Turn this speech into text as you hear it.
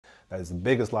That is the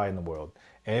biggest lie in the world.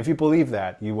 And if you believe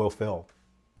that, you will fail.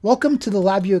 Welcome to the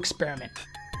LabVIEW experiment.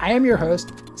 I am your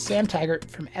host, Sam Taggart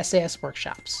from SAS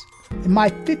Workshops. In my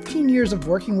 15 years of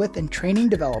working with and training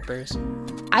developers,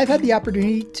 I've had the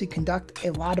opportunity to conduct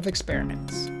a lot of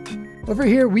experiments. Over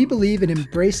here, we believe in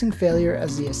embracing failure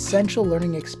as the essential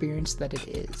learning experience that it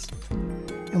is.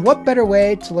 And what better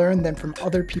way to learn than from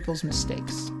other people's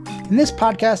mistakes? In this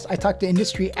podcast, I talk to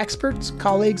industry experts,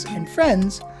 colleagues, and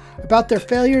friends about their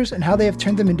failures and how they have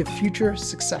turned them into future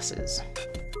successes.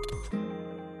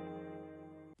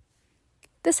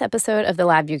 This episode of the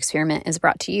LabVIEW experiment is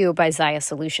brought to you by Zaya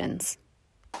Solutions.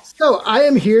 So I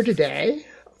am here today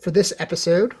for this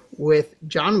episode with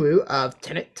John Wu of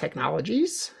TENET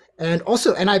Technologies and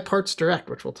also NI Parts Direct,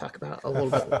 which we'll talk about a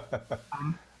little bit.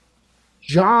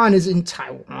 John is in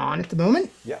Taiwan at the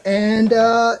moment. Yeah. And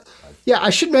I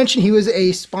should mention he was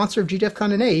a sponsor of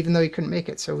GDEFCON NA, even though he couldn't make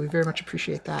it. So we very much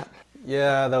appreciate that.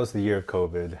 Yeah, that was the year of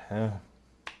COVID.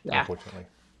 Yeah. Unfortunately.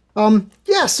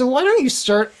 So why don't you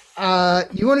start?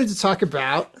 You wanted to talk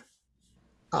about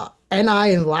NI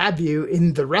and LabVIEW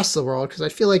in the rest of the world, because I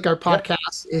feel like our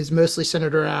podcast is mostly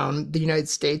centered around the United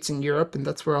States and Europe, and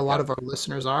that's where a lot of our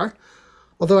listeners are.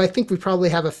 Although I think we probably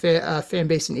have a fan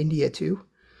base in India too.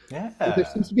 Yeah. There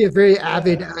seems to be a very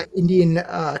avid Indian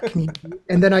community.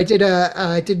 And then I did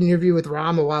an interview with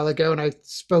Ram a while ago, and I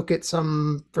spoke at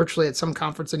virtually at some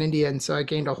conference in India, and so I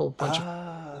gained a whole bunch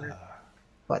of.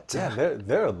 But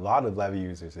there are a lot of LabVIEW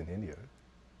users in India.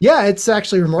 Yeah, it's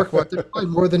actually remarkable. There's probably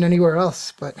more than anywhere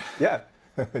else, but yeah,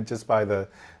 just by the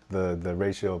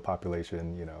ratio of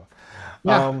population, you know.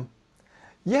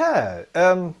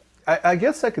 I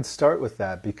guess I could start with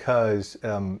that because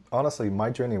honestly, my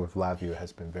journey with LabVIEW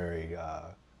has been very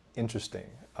interesting.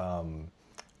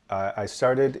 I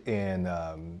started in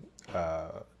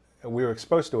we were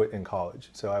exposed to it in college,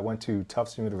 so I went to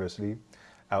Tufts University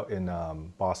out in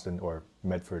Boston or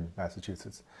Medford,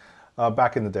 Massachusetts.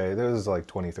 Back in the day, this was like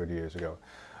 20, 30 years ago.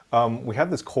 We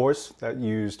had this course that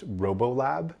used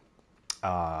RoboLab.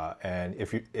 And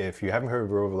if you haven't heard of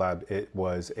RoboLab, it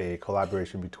was a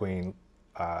collaboration between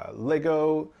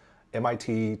Lego,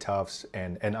 MIT, Tufts,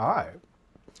 and NI.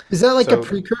 Is that like a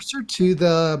precursor to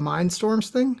the Mindstorms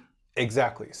thing?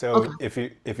 Exactly. So if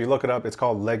you look it up, it's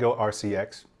called Lego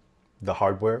RCX, the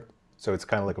hardware. So it's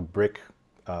kind of like a brick,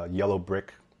 yellow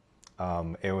brick.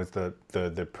 It was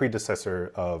the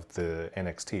predecessor of the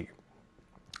NXT.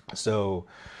 So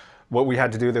what we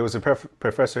had to do, there was a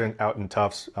professor out in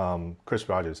Tufts, Chris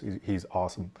Rogers. He's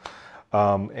awesome,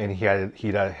 and he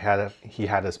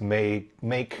had us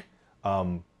make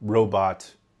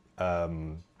robot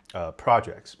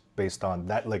projects based on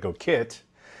that Lego kit,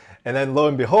 and then lo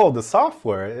and behold, the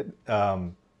software.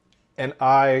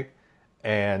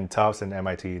 And Tufts and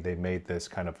MIT, they made this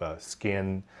kind of a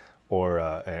skin or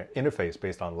an interface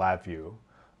based on LabVIEW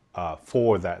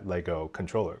for that Lego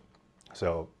controller.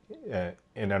 So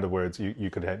in other words, you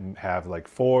could have like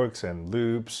forks and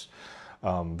loops,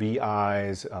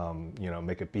 VIs,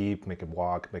 make it beep, make it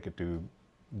walk, make it do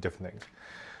different things.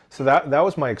 So that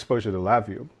was my exposure to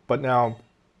LabVIEW. But now,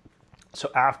 so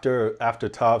after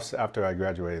Tufts, after I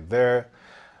graduated there,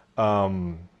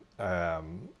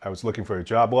 I was looking for a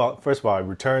job. Well, first of all, I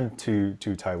returned to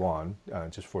Taiwan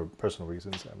just for personal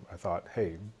reasons. I thought,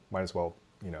 hey, might as well,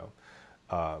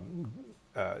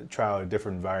 try out a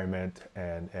different environment,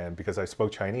 and because I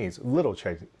spoke Chinese, little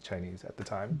Chinese at the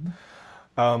time,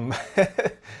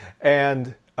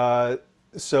 and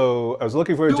so I was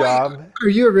looking for a job. Are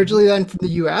you originally then from the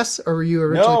U.S. or were you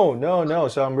originally? No.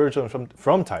 So I'm originally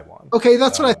from Taiwan. Okay,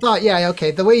 that's what I thought. Yeah,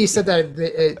 okay. The way you said that,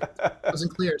 it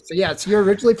wasn't clear. So yeah, so you're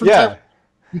originally from Taiwan.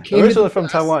 You came originally from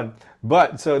Taiwan.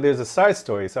 But so there's a side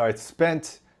story. So I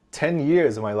spent 10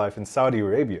 years of my life in Saudi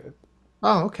Arabia.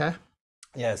 Oh, okay.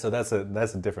 Yeah, so that's a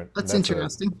different. That's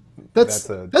interesting. That's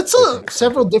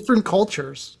several different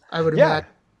cultures, I would imagine.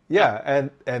 Yeah,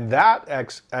 and that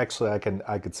actually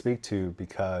I could speak to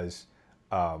because,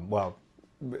 one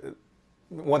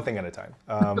thing at a time.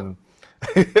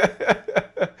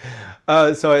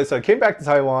 So I came back to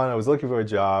Taiwan. I was looking for a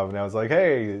job, and I was like,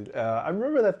 hey, I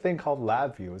remember that thing called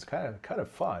LabVIEW. It was kind of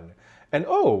fun. And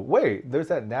oh wait, there's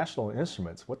that National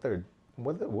Instruments. What are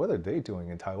they doing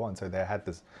in Taiwan? So they had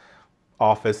this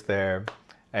office there.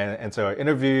 And so I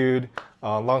interviewed.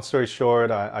 Long story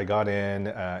short, I got in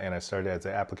and I started as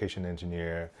an application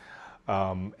engineer.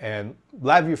 And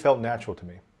LabVIEW felt natural to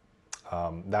me.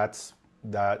 That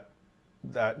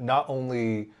not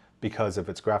only because of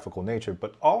its graphical nature,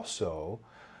 but also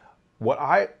what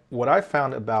I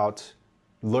found about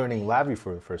learning LabVIEW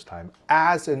for the first time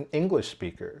as an English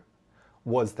speaker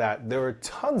was that there were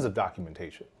tons of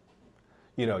documentation.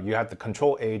 you had the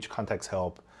control age context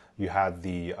help, you had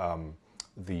the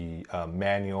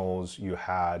manuals, you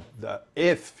had the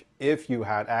if you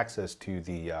had access to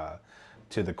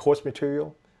the course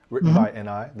material written by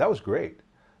NI, that was great.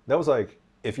 That was like,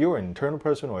 if you were an internal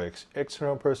person or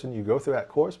external person, you go through that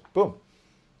course, boom,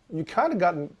 you kind of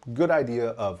got a good idea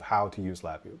of how to use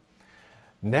LabVIEW.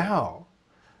 Now,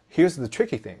 here's the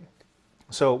tricky thing.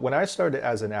 So when I started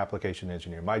as an application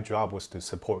engineer, my job was to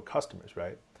support customers,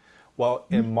 right? Well,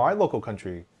 in my local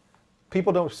country,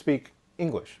 people don't speak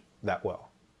English that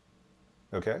well,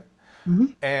 okay?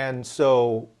 And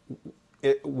so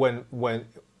when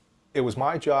it was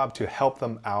my job to help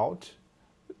them out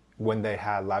when they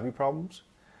had LabVIEW problems,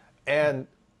 and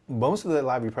most of the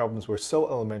LabVIEW problems were so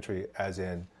elementary, as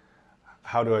in,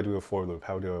 how do I do a for loop?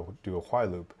 How do I do a while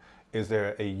loop? Is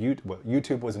there a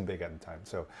YouTube wasn't big at the time.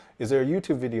 So is there a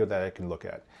YouTube video that I can look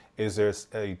at? Is there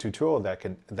a tutorial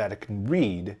that I can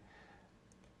read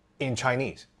in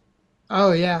Chinese?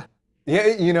 Oh yeah.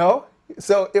 Yeah,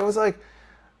 So it was like,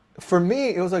 for me,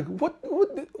 it was like,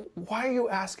 why are you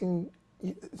asking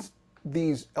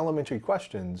these rudimentary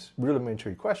questions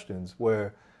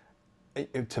where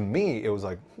to me, it was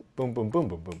like, boom, boom, boom,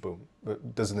 boom, boom, boom.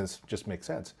 But doesn't this just make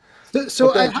sense?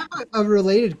 So I have a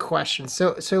related question.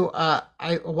 A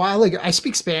while ago, I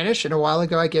speak Spanish, and a while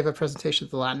ago I gave a presentation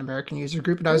to the Latin American user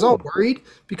group, and I was all worried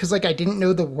because like I didn't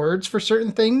know the words for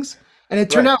certain things, and it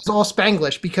turned out it was all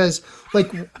Spanglish because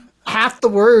like half the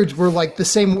words were like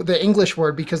the English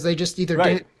word because they just either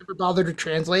didn't ever bother to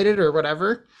translate it or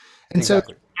whatever, and so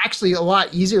it's actually a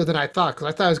lot easier than I thought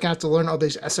because I thought I was gonna have to learn all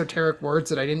these esoteric words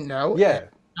that I didn't know. Yeah.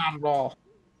 Not at all.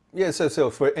 Yeah, so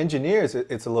for engineers,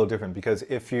 it's a little different because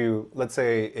let's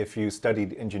say if you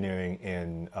studied engineering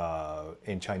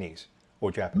in Chinese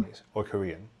or Japanese or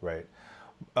Korean, right?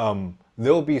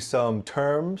 There'll be some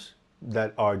terms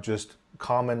that are just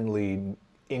commonly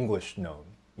English known,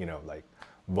 like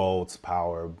volts,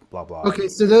 power, blah, blah. Okay,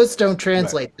 so those don't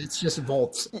translate. It's just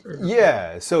volts.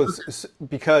 Yeah, so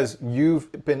because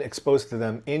you've been exposed to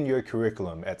them in your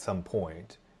curriculum at some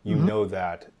point, you know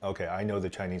that, okay, I know the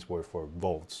Chinese word for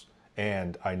volts,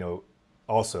 and I know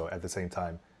also at the same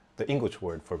time the English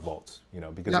word for volts,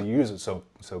 because you use it so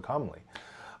commonly.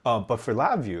 But for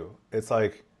LabVIEW, it's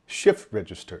like shift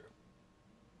register.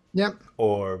 Yep.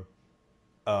 Or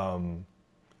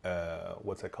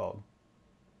what's that called?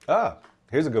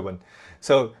 Here's a good one.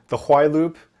 So the while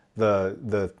loop, the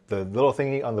little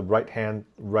thingy on the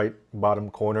right bottom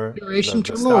corner. Iteration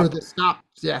terminal or the stop?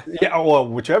 Yeah. Yeah, well,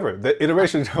 whichever. The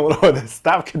iteration terminal or the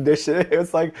stop condition.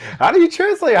 It's like, how do you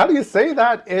translate? How do you say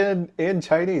that in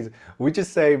Chinese? We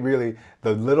just say really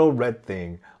the little red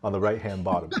thing on the right-hand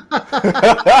bottom.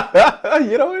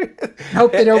 You know what I mean?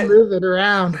 Hope they don't move it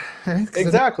around.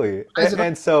 Exactly.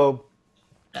 And so,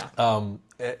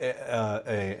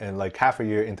 and like half a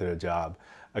year into the job,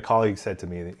 a colleague said to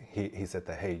me, he said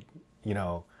that, hey,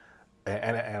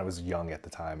 and I was young at the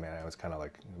time, and I was kind of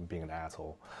like being an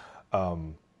asshole.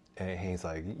 And he's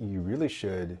like, you really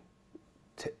should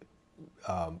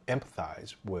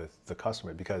empathize with the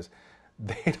customer because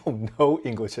they don't know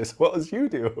English as well as you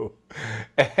do,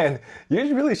 and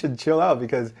you really should chill out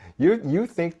because you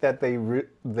think that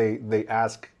they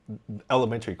ask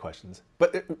elementary questions,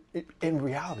 but in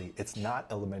reality, it's not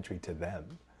elementary to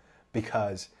them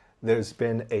because there's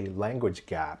been a language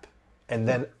gap and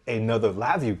then another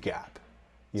LabVIEW gap.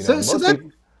 So that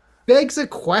begs a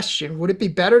question. Would it be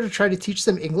better to try to teach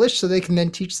them English so they can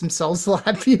then teach themselves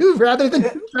LabVIEW rather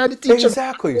than try to teach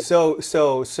exactly. So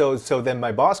then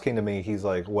my boss came to me. He's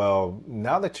like, well,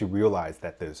 now that you realize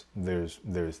that there's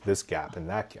this gap and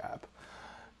that gap,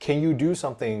 can you do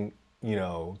something?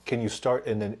 Can you start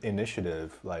an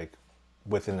initiative like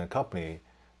within a company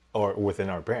or within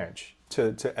our branch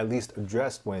to at least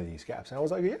address one of these gaps? And I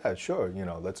was like, yeah, sure.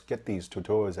 Let's get these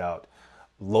tutorials out,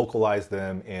 localize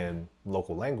them in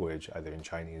local language, either in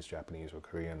Chinese, Japanese, or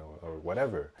Korean, or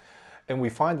whatever. And we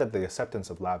find that the acceptance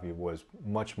of LabVIEW was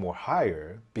much more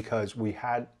higher because we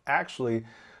had actually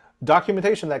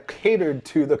documentation that catered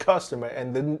to the customer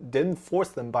and didn't force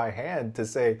them by hand to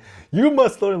say, you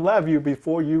must learn LabVIEW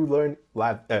before you learn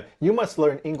you must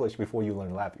learn English before you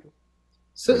learn LabVIEW.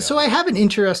 So I have an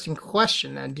interesting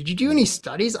question then. Did you do any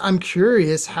studies? I'm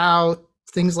curious how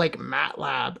things like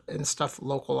MATLAB and stuff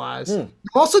localize. I'm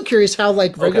also curious how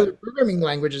like regular programming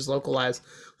languages localize,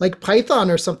 like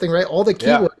Python or something, right? All the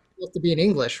keywords have to be in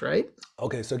English, right?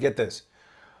 Okay, so get this.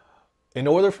 In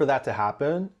order for that to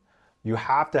happen, you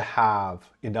have to have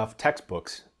enough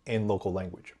textbooks in local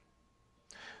language.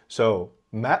 So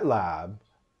MATLAB,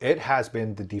 it has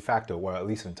been the de facto, or at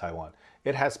least in Taiwan,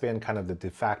 it has been kind of the de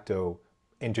facto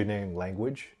engineering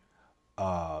language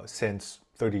since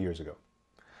 30 years ago.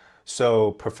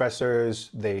 So professors,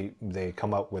 they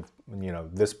come up with,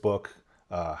 this book,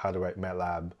 How to Write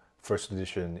MATLAB, first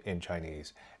edition in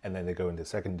Chinese, and then they go into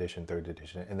second edition, third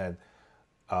edition, and then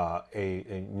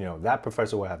that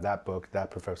professor will have that book, that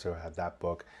professor will have that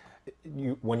book.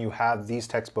 When you have these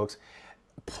textbooks,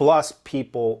 plus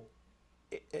people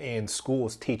in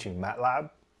schools teaching MATLAB,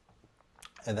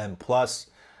 and then plus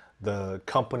the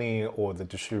company or the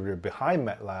distributor behind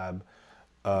MATLAB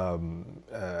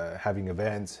having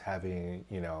events, having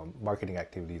marketing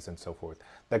activities, and so forth.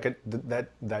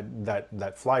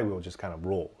 That flywheel just kind of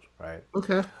rolls, right?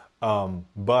 Okay.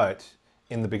 But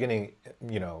in the beginning,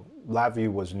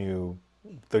 LabVIEW was new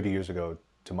 30 years ago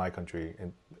to my country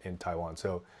in Taiwan.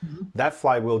 So that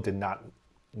flywheel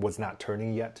was not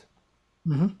turning yet.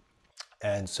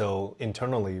 And so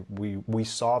internally, we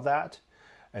saw that.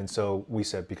 And so we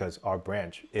said, because our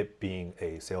branch, it being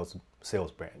a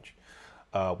sales branch,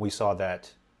 we saw that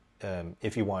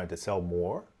if you wanted to sell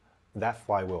more, that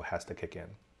flywheel has to kick in.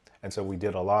 And so we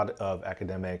did a lot of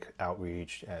academic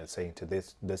outreach, saying to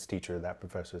this teacher, that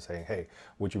professor, saying, hey,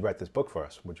 would you write this book for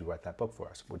us? Would you write that book for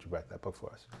us? Would you write that book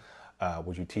for us?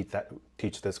 Would you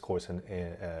teach this course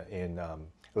in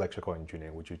electrical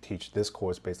engineering? Would you teach this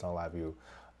course based on LabVIEW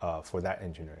for that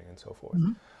engineering, and so forth?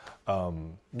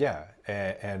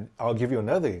 And I'll give you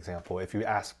another example. If you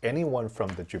ask anyone from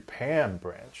the Japan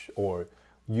branch or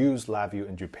use LabVIEW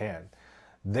in Japan,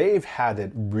 they've had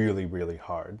it really, really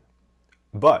hard.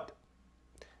 But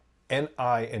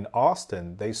NI in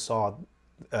Austin, they saw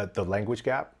the language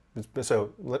gap.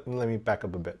 So let me back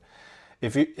up a bit.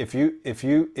 If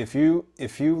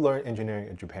you learn engineering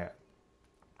in Japan,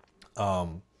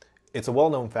 it's a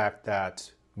well-known fact that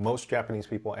most Japanese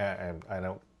people, and I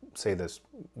don't say this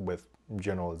with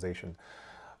generalization,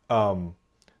 the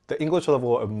English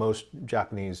level of most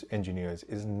Japanese engineers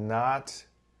is not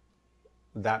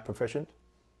that proficient.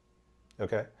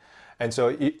 Okay. And so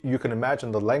you can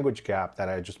imagine the language gap that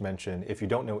I just mentioned. If you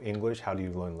don't know English, how do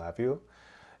you learn LabVIEW?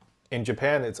 In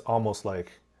Japan, it's almost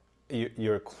like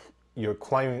you're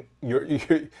climbing.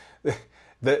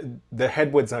 The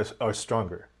headwinds are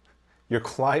stronger. You're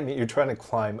trying to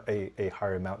climb a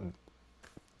higher mountain.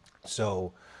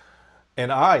 So,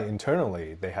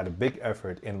 internally, they had a big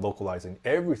effort in localizing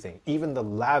everything, even the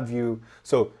LabVIEW.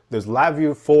 So there's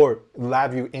LabVIEW for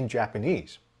LabVIEW in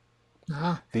Japanese.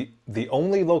 The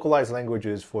only localized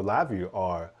languages for LabVIEW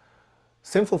are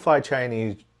Simplified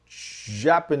Chinese,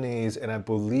 Japanese, and I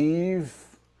believe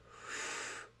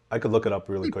I could look it up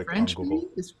really quick French, on Google.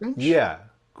 maybe? Is French? Yeah,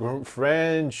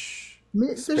 French,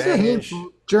 There's Spanish. a handful.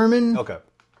 German. Okay.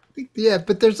 Yeah,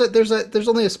 but there's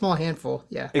only a small handful.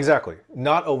 Yeah. Exactly.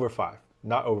 Not over five.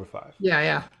 Not over five.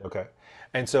 Yeah. Okay.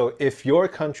 And so if your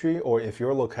country or if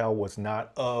your locale was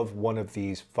not of one of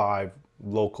these 5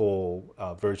 local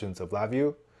versions of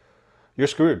LabVIEW, you're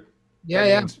screwed.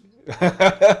 Yeah.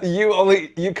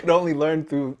 You could only learn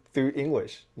through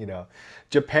English.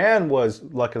 Japan was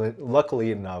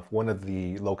luckily enough one of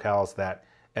the locales that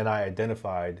NI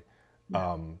identified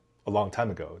a long time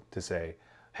ago to say,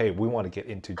 hey, we want to get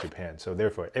into Japan. So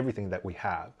therefore, everything that we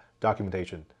have,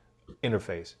 documentation,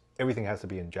 interface, everything has to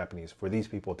be in Japanese for these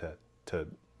people to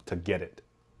get it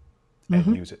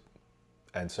and use it.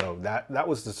 And so that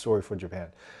was the story for Japan.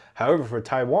 However, for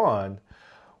Taiwan,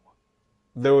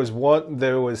 there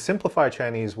was simplified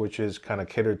Chinese, which is kind of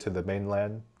catered to the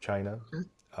mainland China.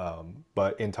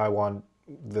 But in Taiwan,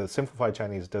 the simplified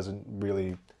Chinese doesn't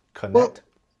really connect. Well,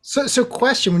 so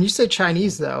question, when you say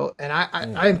Chinese though, and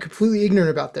I am completely ignorant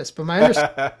about this, but my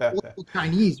understanding is local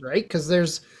Chinese, right? Because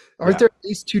aren't there at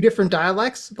least 2 different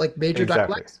dialects, like major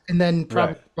dialects, and then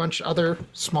probably a bunch other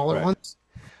smaller ones?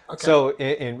 Okay. So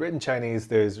in written Chinese,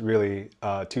 there's really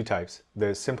 2 types.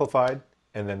 There's simplified,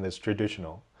 and then there's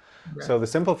traditional. Okay. So the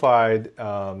simplified,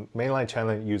 mainland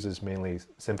China uses mainly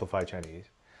simplified Chinese.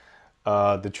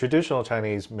 The traditional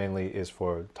Chinese mainly is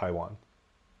for Taiwan.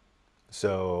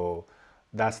 So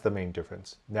that's the main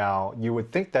difference. Now, you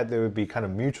would think that they would be kind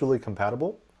of mutually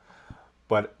compatible,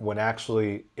 but when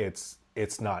actually it's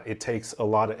not. It takes a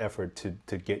lot of effort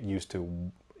to get used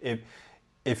to.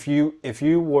 If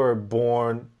you were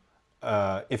born,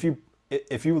 if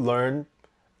you learn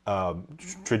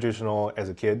traditional as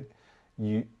a kid,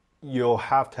 you'll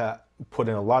have to put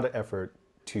in a lot of effort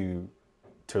to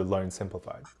learn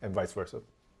simplified, and vice versa.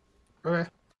 Okay.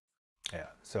 Yeah.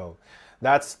 So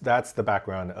that's the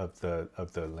background of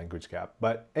the language gap.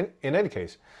 But in any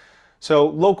case, so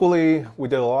locally we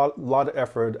did a lot of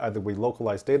effort. Either we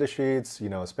localized data sheets,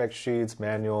 spec sheets,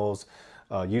 manuals,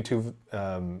 YouTube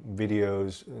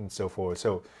videos, and so forth.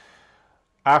 So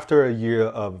after a year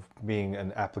of being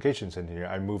an applications engineer,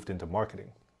 I moved into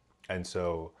marketing. And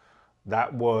so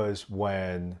that was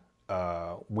when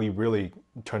we really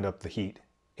turned up the heat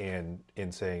in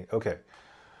saying, okay,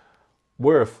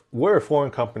 we're a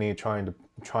foreign company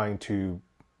trying to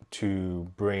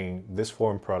bring this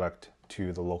foreign product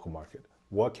to the local market.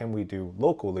 What can we do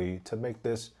locally to make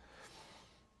this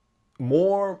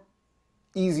more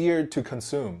easier to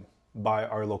consume by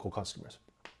our local customers?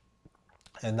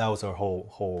 And that was our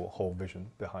whole vision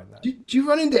behind that. Do you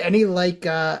run into any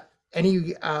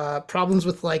problems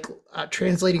with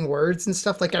translating words and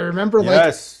stuff? Like I remember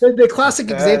Yes. the classic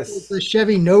example is Yes. the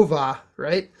Chevy Nova,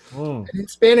 right? And in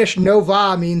Spanish,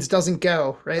 Nova means doesn't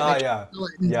go, right? Ah, They yeah. sell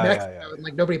it in Yeah, yeah, yeah. Mexico,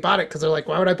 and nobody bought it because they're like,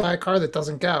 why would I buy a car that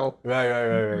doesn't go? Right, right, right,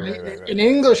 right, Right? right, right, In right.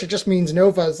 English, it just means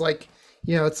Nova is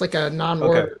it's like a Okay.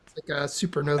 non-word. It's like a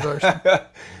supernova or something.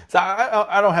 So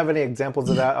I don't have any examples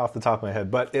of that off the top of my head,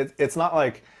 but it's not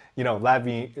like,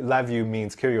 LabVIEW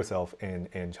means kill yourself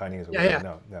in Chinese or Yeah,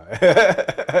 whatever. yeah.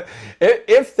 No, no.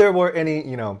 If there were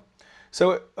any,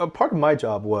 so a part of my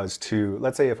job was to,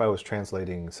 let's say if I was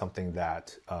translating something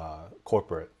that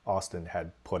corporate Austin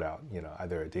had put out,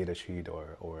 either a data sheet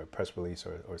or a press release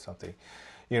or something,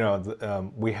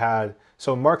 we had,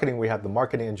 so in marketing, we had the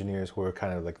marketing engineers who were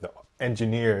kind of like the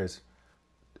engineers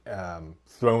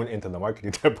thrown into the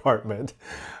marketing department,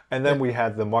 and then we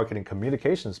had the marketing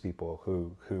communications people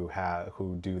who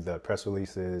do the press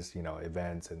releases,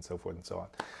 events and so forth and so on.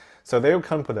 So they would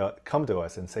come to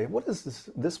us and say, "What is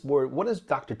this word? What is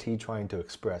Dr. T trying to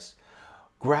express?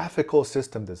 Graphical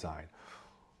system design.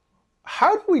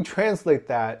 How do we translate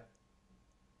that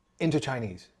into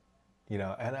Chinese?"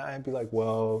 And I'd be like,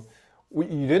 "Well,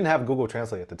 you didn't have Google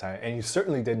Translate at the time, and you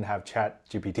certainly didn't have Chat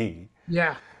GPT."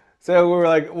 Yeah. So we were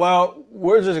like, well,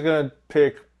 we're just gonna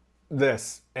pick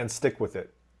this and stick with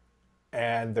it.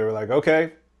 And they were like,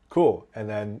 okay, cool. And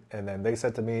then they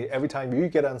said to me, every time you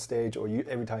get on stage or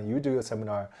every time you do a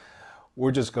seminar,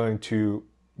 we're just going to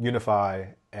unify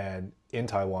and in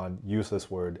Taiwan use this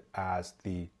word as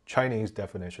the Chinese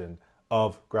definition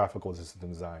of graphical system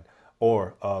design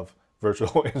or of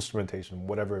virtual instrumentation,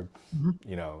 whatever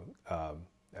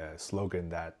slogan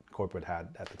that corporate had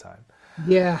at the time.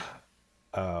 Yeah.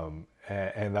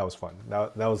 And that was fun.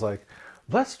 That was like,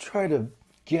 let's try to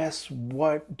guess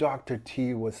what Dr.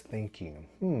 T was thinking.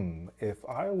 If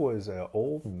I was an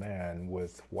old man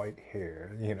with white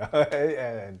hair,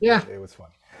 and Yeah. it was fun.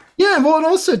 Yeah, well, and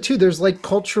also too, there's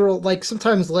cultural,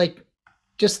 sometimes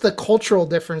just the cultural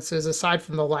differences aside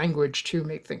from the language too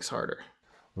make things harder.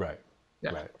 Right,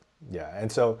 Yeah. right, yeah. And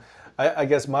so, I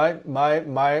guess my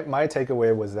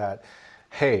takeaway was that,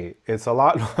 hey, it's a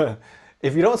lot.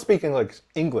 If you don't speak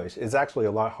English, it's actually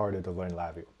a lot harder to learn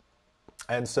LabVIEW.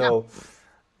 And so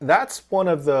that's one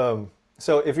of the,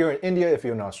 so if you're in India, if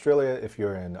you're in Australia, if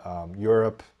you're in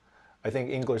Europe, I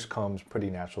think English comes pretty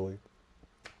naturally.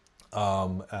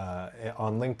 On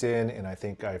LinkedIn, and I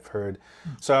think I've heard,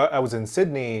 so I was in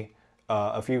Sydney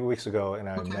a few weeks ago and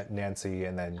I met Nancy,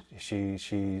 and then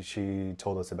she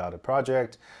told us about a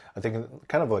project, I think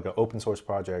kind of like an open source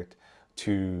project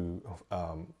to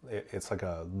it's like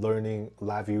a learning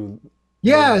LabVIEW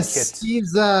Yeah, kit.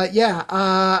 Steve's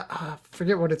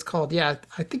forget what it's called. Yeah,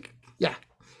 I think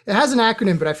it has an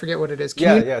acronym, but I forget what it is.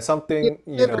 Something,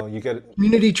 you get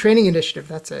Community Training Initiative.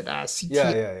 That's it. CT.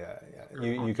 yeah.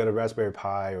 You get a Raspberry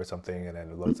Pi or something, and then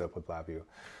it loads up with LabVIEW.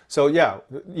 So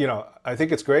I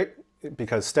think it's great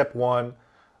because step one,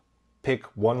 pick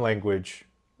one language,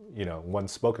 one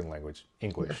spoken language,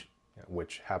 English,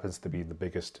 which happens to be the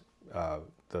biggest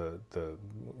the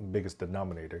biggest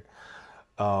denominator.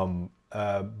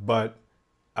 But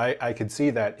I could see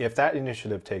that if that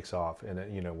initiative takes off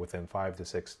and within 5 to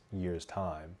 6 years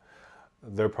time,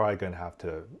 they're probably going to have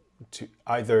to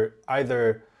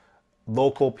either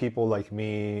local people like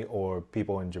me or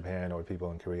people in Japan or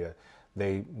people in Korea,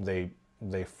 they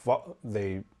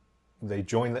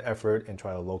join the effort and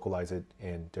try to localize it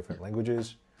in different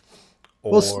languages,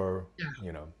 or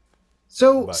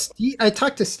So but, Steve, I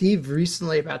talked to Steve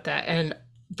recently about that, and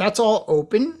that's all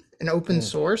open and open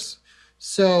source.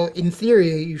 So in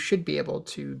theory, you should be able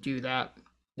to do that.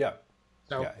 yeah.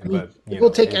 So Yeah, I mean, but it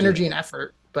will take energy and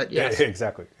effort, but yes.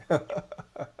 exactly.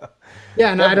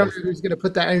 Yeah, and I don't know Definitely. who's going to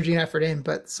put that energy and effort in,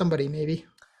 but somebody maybe.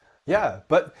 Yeah,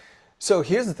 but so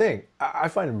here's the thing. I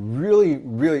find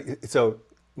really so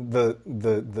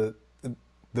the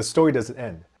story doesn't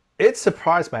end. It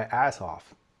surprised my ass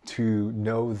off to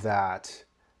know that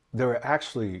there are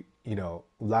actually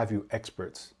LabVIEW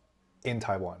experts in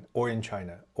Taiwan or in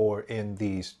China or in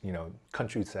these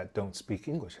countries that don't speak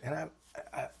English, and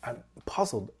I'm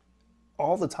puzzled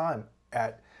all the time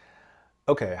at,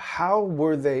 okay, how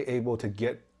were they able to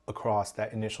get across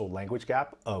that initial language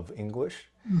gap of English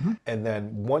Mhm. And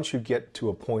then once you get to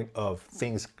a point of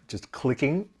things just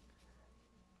clicking,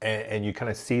 and you kind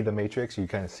of see the matrix, you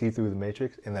kind of see through the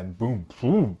matrix, and then boom,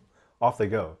 boom, off they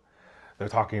go. They're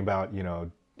talking about,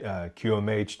 QMH,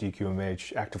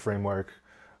 DQMH, active framework,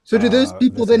 So do those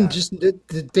people this and then that.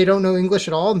 just they don't know English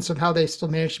at all, and somehow they still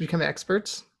manage to become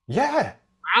experts? Yeah,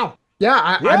 Wow. Yeah,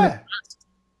 I'm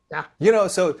yeah. yeah.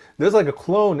 So there's like a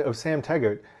clone of Sam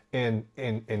Taggart in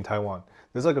Taiwan.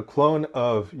 There's like a clone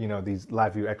of, these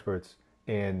LabVIEW experts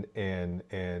in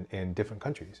different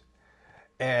countries.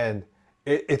 And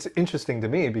it's interesting to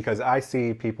me because I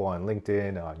see people on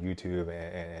LinkedIn, on YouTube,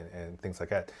 and things like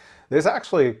that. There's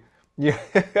actually, yeah,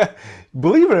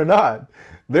 believe it or not,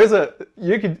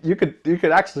 you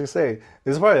could actually say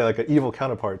there's probably like an evil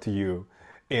counterpart to you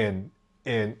in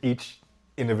each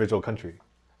individual country.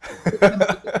 It's kind of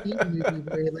like a Disney movie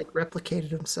where he like replicated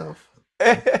himself.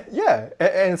 Yeah,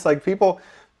 and it's like people.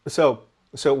 So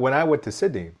when I went to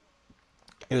Sydney,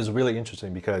 it was really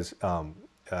interesting because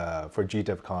for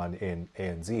GDevCon in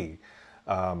ANZ,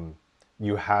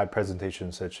 you had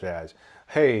presentations such as,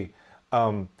 "Hey,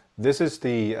 this is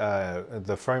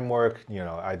the framework.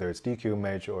 Either it's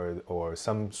DQMH or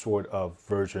some sort of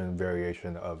version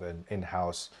variation of an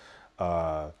in-house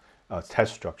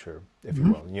test structure, if you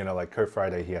will. Like Kurt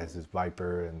Friday, he has his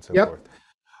Viper and so Yep. forth.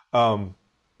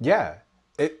 Yeah,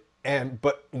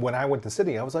 but when I went to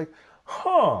Sydney, I was like,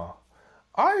 huh,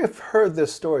 I have heard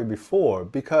this story before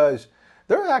because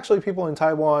there are actually people in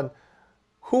Taiwan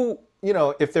who,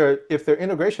 if they're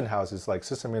integration houses like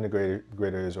system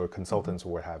integrators or consultants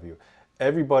or what have you,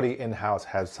 everybody in house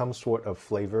has some sort of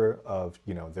flavor of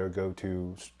their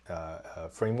go-to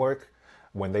framework.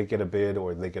 When they get a bid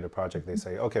or they get a project, they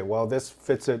say, okay, well, this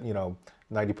fits it,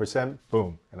 90%,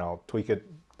 boom, and I'll tweak it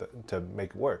to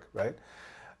make it work, right?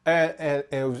 And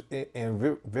it was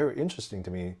very, very interesting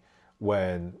to me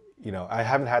when I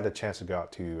haven't had the chance to go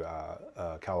out to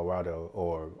Colorado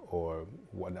or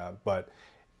whatnot, but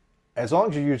as long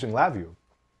as you're using LabVIEW,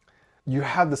 you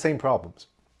have the same problems.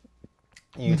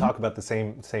 You talk about the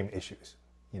same issues,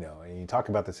 and you talk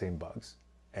about the same bugs,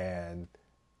 and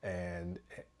it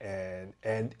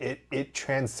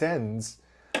transcends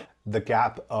the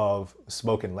gap of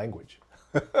spoken language.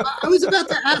 I was about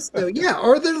to ask though, yeah,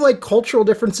 are there like cultural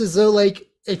differences though? Like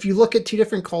if you look at two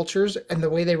different cultures and the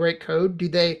way they write code, do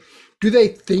they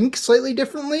think slightly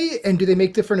differently and do they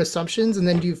make different assumptions and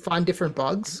then do you find different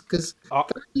bugs? Because Uh,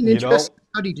 that's an you know, interesting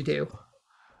study to do.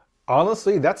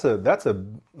 Honestly, that's a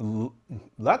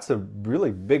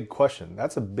really big question.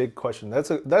 That's a big question.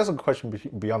 That's a question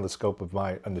beyond the scope of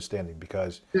my understanding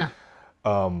because Yeah.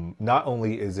 not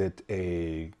only is it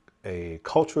a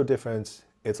cultural difference,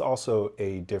 it's also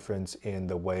a difference in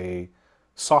the way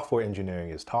software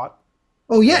engineering is taught,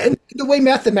 Oh yeah, right? and the way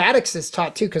mathematics is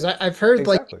taught too, because I've heard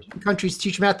like Exactly. countries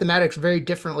teach mathematics very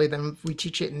differently than we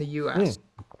teach it in the U.S.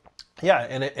 Yeah,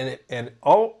 and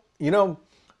all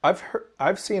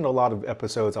I've seen a lot of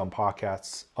episodes on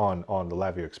podcasts on the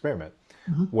LabVIEW experiment,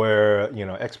 Mhm. where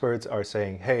experts are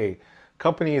saying, hey,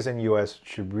 companies in U.S.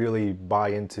 should really buy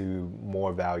into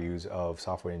more values of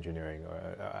software engineering. Or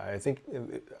I think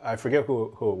I forget who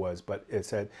it was, but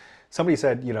somebody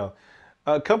said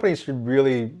companies should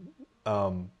really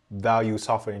value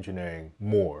software engineering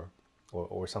more,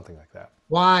 or something like that.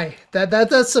 Why?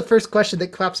 That's the first question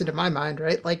that pops into my mind,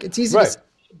 right? Like it's easy to Right. say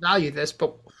you should value this,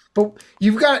 but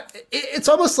you've got it's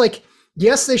almost like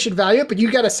yes, they should value it, but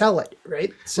you got to sell it,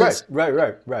 right? So Right.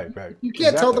 Right. you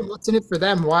can't tell them Exactly. what's in it for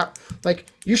them. What like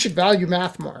you should value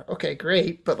math more. Okay,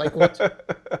 great, but like what?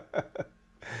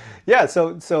 Yeah,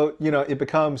 so it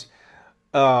becomes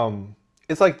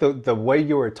it's like the way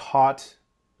you were taught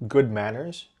good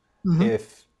manners. Mhm.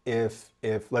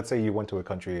 If let's say you went to a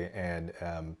country and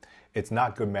it's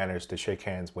not good manners to shake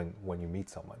hands when you meet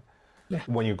someone. Yeah.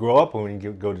 When you grow up and when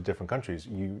you go to different countries,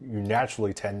 you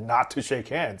naturally tend not to shake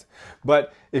hands.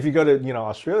 But if you go to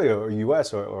Australia or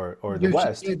US or the Your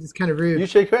West, it's kind of you rude.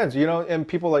 shake hands, and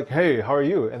people are like, hey, how are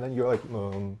you? And then you're like,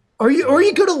 Or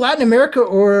you go to Latin America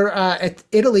or at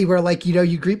Italy where like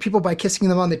you greet people by kissing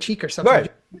them on the cheek or something.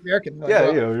 right. American, like,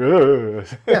 Yeah, well,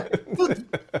 yeah. Well,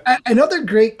 another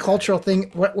great cultural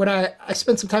thing when I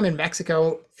spent some time in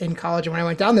Mexico in college and when I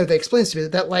went down there, they explained to me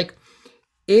that like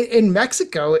in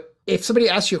Mexico, if somebody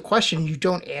asks you a question, you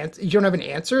don't have an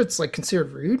answer, it's like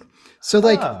considered rude. So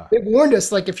like Ah, they warned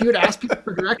us, like if you would ask people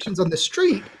for directions on the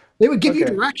street, they would give you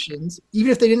okay. directions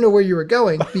even if they didn't know where you were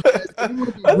going because they didn't want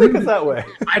to be I think rude. it's that way.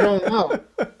 I don't know.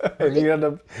 And Right? you end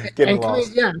up getting And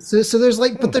lost. yeah, so there's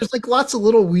like, but there's like lots of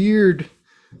little weird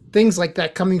things like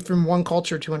that coming from one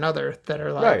culture to another that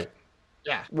are like, Right.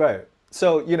 yeah, Right.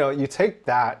 So, you take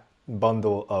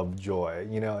bundle of joy,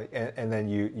 you know, and then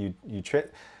you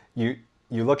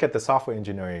look at the software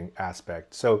engineering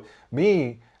aspect. So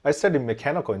I studied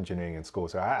mechanical engineering in school,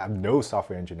 so I have no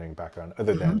software engineering background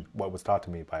other than what was taught to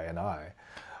me by NI.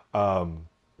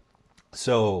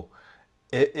 So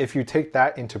if you take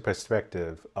that into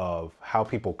perspective of how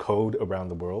people code around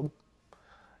the world,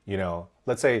 you know,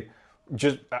 let's say,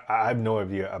 I have no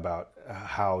idea about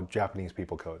how Japanese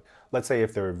people code. Let's say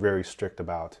if they're very strict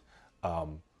about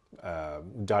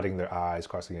dotting their I's,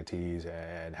 crossing their T's,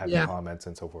 and having comments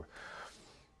and so forth.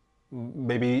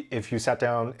 Maybe if you sat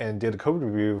down and did a code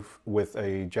review with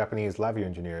a Japanese LabVIEW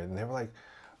engineer, and they were like,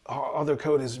 all their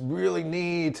code is really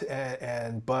neat,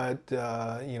 but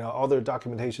you know, all their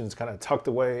documentation is kind of tucked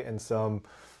away in some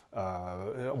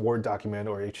Word document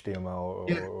or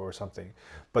HTML or something.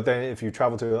 But then if you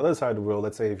travel to the other side of the world,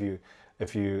 let's say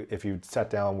if you sat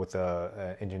down with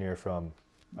an engineer from,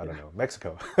 I don't know,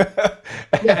 Mexico,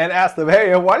 and asked them,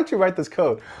 hey, why did you write this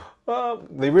code? Well,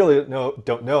 they really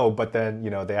don't know, but then, you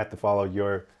know, they have to follow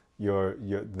the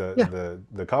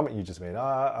comment you just made.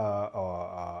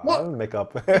 I'll make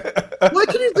up. Well, I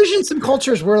can envision some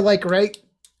cultures where, like, right,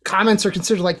 comments are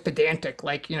considered like pedantic,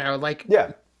 like, you know, like,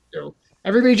 you know,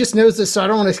 everybody just knows this, so I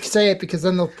don't want to say it because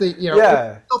then they'll think, you know,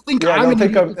 they'll think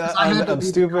I'm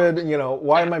stupid. You know,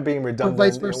 why am I being redundant? Or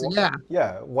vice versa,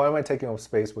 why am I taking up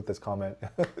space with this comment?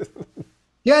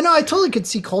 Yeah, no, I totally could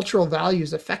see cultural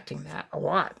values affecting that a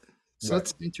lot. So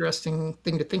that's an interesting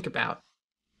thing to think about.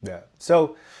 Yeah.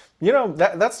 So, you know,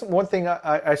 that's one thing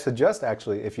I suggest,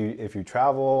 actually, if you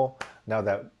travel, now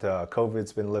that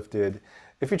COVID's been lifted,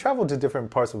 if you travel to different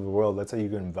parts of the world, let's say you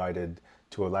get invited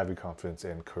to a LabVIEW conference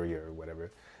in Korea or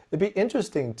whatever, it'd be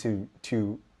interesting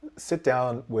to sit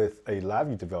down with a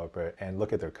LabVIEW developer and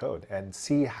look at their code and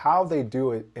see how they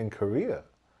do it in Korea.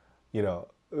 You know,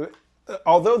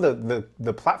 although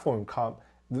the platform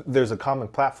there's a common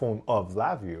platform of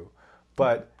LabVIEW,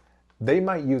 but they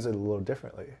might use it a little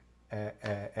differently, and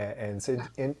it's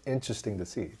interesting to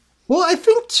see. Well, I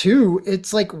think too,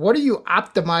 it's like, what are you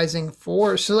optimizing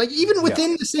for? So, like, even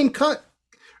within the same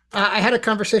I had a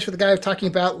conversation with a guy talking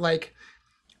about, like,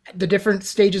 the different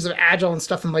stages of agile and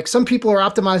stuff, and, like, some people are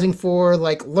optimizing for,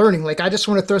 like, learning, like, I just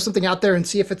want to throw something out there and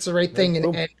see if it's the right thing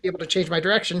and be able to change my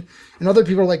direction, and other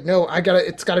people are like, no,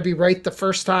 it's got to be right the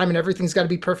first time and everything's got to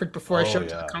be perfect before I show it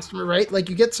to the customer, right? Like,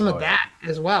 you get some of that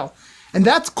as well, and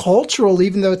that's cultural,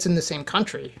 even though it's in the same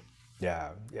country. Yeah.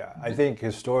 I think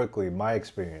historically, my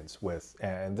experience with,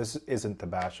 and this isn't to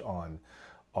bash on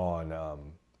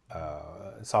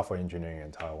software engineering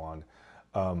in Taiwan.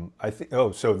 I think.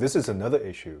 Oh, so this is another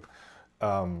issue.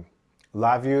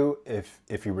 LabVIEW,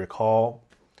 if you recall,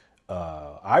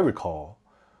 I recall,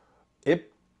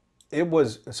 it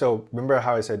was. So remember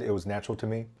how I said it was natural to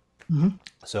me.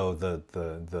 So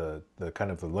the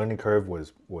kind of the learning curve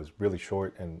was really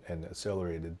short and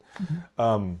accelerated.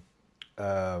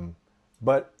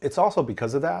 But it's also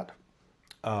because of that.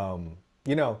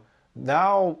 You know,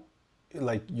 now,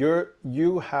 like,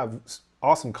 you have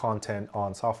awesome content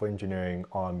on software engineering,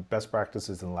 on best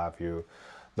practices in LabVIEW.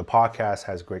 The podcast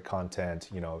has great content.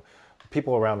 You know,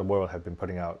 people around the world have been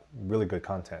putting out really good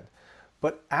content.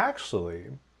 But actually,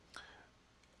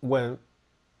 when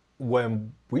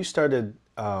we started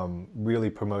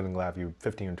really promoting LabVIEW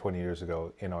 15 or 20 years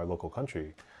ago in our local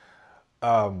country,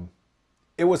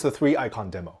 it was a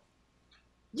 3-icon demo.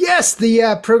 Yes,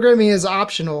 the programming is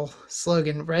optional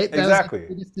slogan, right? That Exactly. was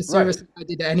the biggest disservice I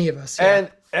did to any of us. And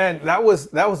that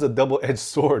was a double-edged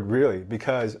sword, really,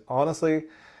 because honestly,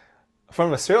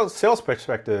 from a sales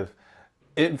perspective,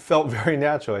 it felt very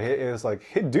natural. It was like,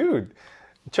 hey, dude,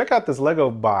 check out this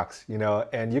Lego box, you know,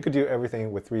 and you could do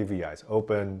everything with 3 VIs: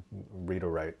 open, read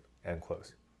or write, and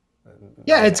close.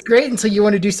 Yeah, it's great until you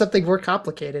want to do something more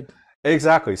complicated.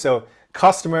 Exactly. So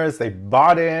customers, they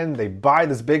bought in, they buy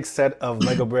this big set of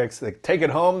Lego bricks, they take it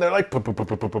home, they're like,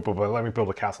 let me build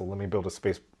a castle, let me build a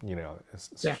space, you know,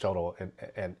 shuttle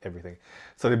and everything.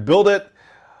 So they build it.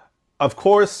 Of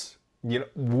course, you know,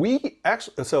 we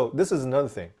actually, so this is another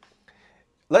thing.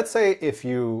 Let's say if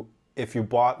you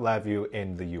bought LabVIEW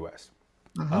in the US,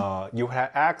 you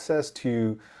had access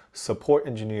to support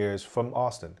engineers from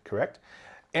Austin, correct?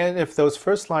 And if those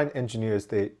first-line engineers,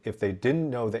 if they didn't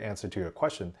know the answer to your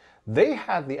question, they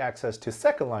had the access to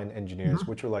second-line engineers,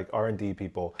 which were like R&D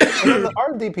people. And then the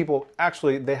R&D people,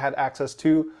 actually, they had access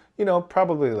to, you know,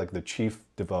 probably like the chief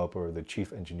developer or the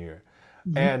chief engineer.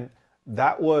 And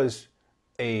that was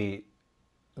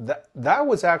that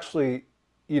was actually,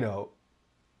 you know,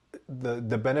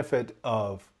 the benefit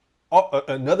of,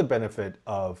 another benefit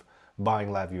of buying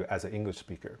LabVIEW as an English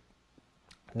speaker.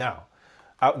 Now,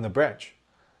 out in the branch,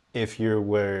 if you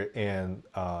were in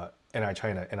NI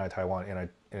China, NI Taiwan,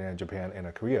 NI Japan,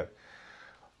 NI Korea.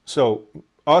 So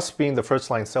us being the first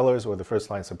line sellers or the first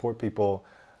line support people,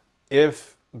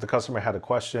 if the customer had a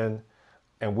question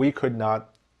and we could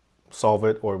not solve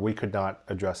it or we could not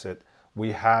address it,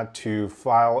 we had to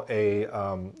file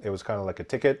it was kind of like a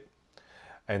ticket.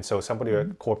 And so somebody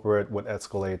at corporate would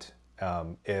escalate.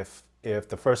 If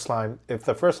the first line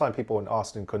people in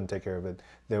Austin couldn't take care of it,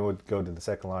 they would go to the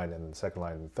second line, and then the second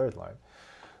line and the third line.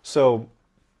 So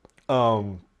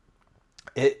when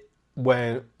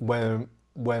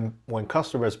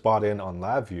customers bought in on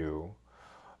LabVIEW,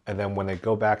 and then when they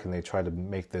go back and they try to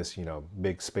make this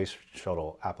big space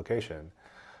shuttle application,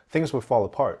 things would fall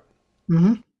apart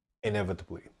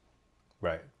inevitably,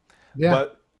 right? Yeah.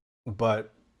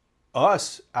 But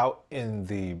us out in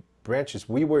the branches,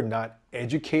 we were not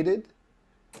educated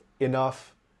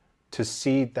enough to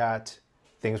see that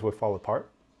things would fall apart.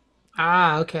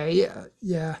 Ah, okay. Yeah.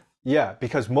 Yeah. Yeah,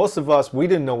 because most of us, we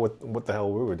didn't know what the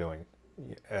hell we were doing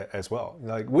as well.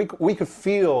 Like we could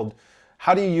field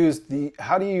how do you use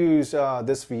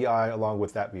this VI along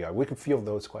with that VI. We could field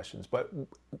those questions, but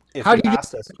if How you do you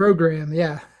asked us program?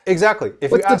 Yeah. exactly,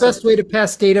 if What's you the asked us, best way to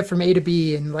pass data from A to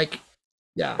B and like,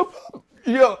 yeah.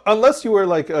 unless you were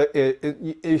like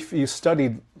if you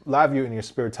studied LabVIEW in your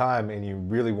spare time and you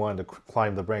really wanted to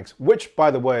climb the ranks, which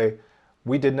by the way,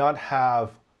 we did not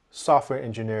have software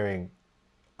engineering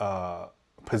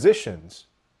positions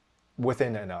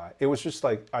within NI. It was just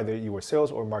like either you were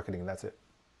sales or marketing, and that's it.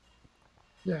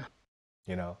 Yeah.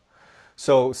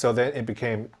 So then it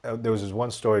became there was this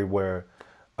one story where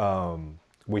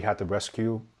we had to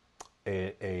rescue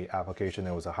a application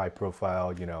that was a high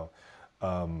profile.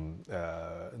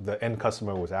 The end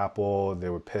customer was Apple. They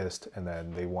were pissed, and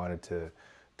then they wanted to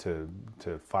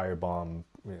firebomb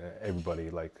everybody,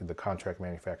 like the contract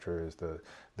manufacturers.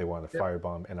 They wanted to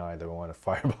firebomb NI. They wanted to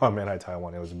firebomb NI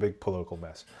Taiwan. It was a big political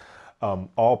mess,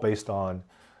 all based on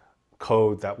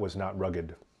code that was not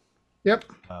rugged. Yep.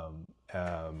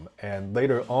 And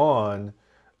later on,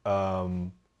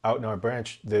 out in our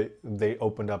branch, they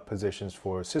opened up positions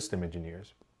for system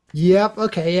engineers. Yep.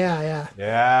 Okay. Yeah. Yeah.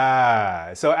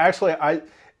 Yeah. So actually,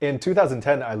 in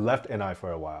 2010, I left NI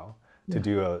for a while to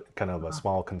do a kind of a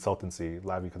small consultancy,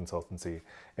 LabVIEW consultancy.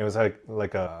 It was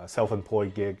like a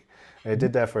self-employed gig. And I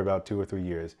did that for about 2 or 3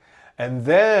 years. And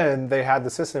then they had the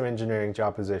system engineering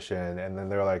job position. And then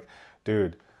they're like,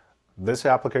 dude, this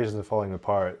application is falling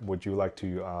apart. Would you like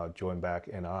to join back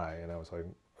NI? And I was like,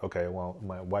 okay, well,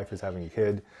 my wife is having a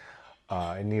kid.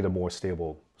 I need a more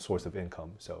stable source of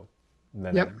income. So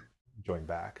then I joined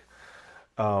back.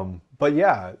 But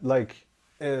yeah, like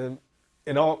with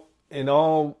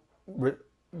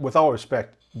all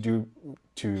respect due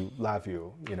to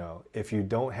LabVIEW, if you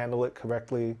don't handle it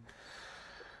correctly,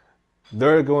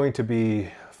 there are going to be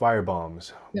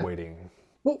firebombs waiting.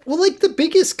 Well, like the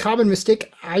biggest common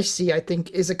mistake I see, I think,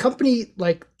 is a company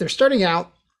like they're starting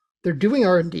out, they're doing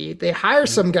R&D, they hire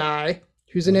some guy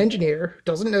who's an engineer,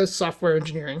 doesn't know software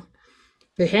engineering.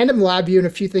 They hand him LabVIEW and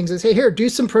a few things and say, here, do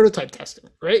some prototype testing,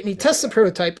 right? And he tests the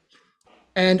prototype,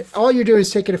 and all you're doing is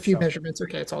taking a few measurements.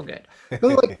 Okay, it's all good. And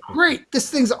they're like, great, this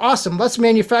thing's awesome. Let's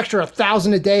manufacture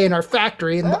 1,000 a day in our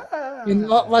factory, and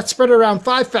let's spread it around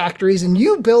 5 factories, and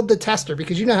you build the tester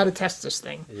because you know how to test this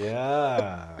thing.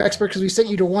 Yeah. Expert, because we sent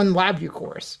you to one LabVIEW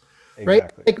course, right?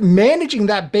 Exactly. Like managing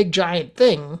that big giant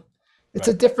thing, it's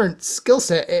a different skill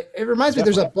set. It reminds me,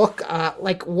 there's a book,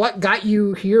 like What Got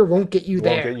You Here Won't Get You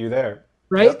There. Won't get you there.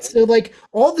 Right? Yep. So like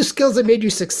all the skills that made you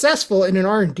successful in an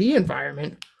R&D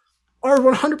environment are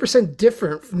 100%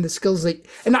 different from the skills that,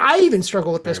 and I even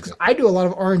struggle with this because I do a lot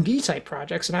of R&D type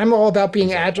projects and I'm all about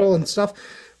being agile and stuff.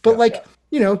 But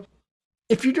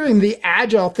if you're doing the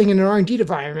agile thing in an R&D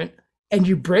environment and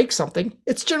you break something,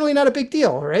 it's generally not a big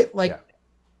deal, right?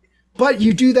 But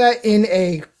you do that in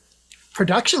a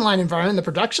production line environment, the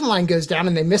production line goes down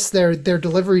and they miss their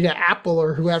delivery to Apple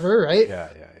or whoever, right? Yeah.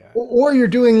 Or you're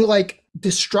doing like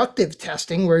destructive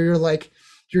testing where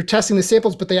you're testing the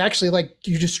samples, but they actually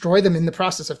you destroy them in the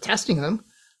process of testing them.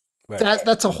 Right.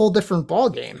 That's a whole different ball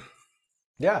game.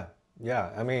 Yeah.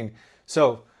 I mean,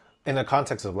 so in the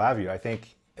context of LabVIEW, I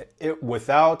think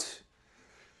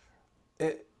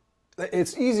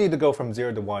it's easy to go from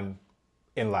 0 to 1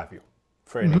 in LabVIEW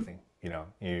for anything.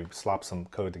 You slop some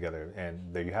code together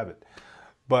and there you have it.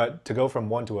 But to go from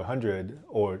 1 to 100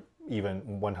 or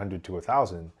even 100 to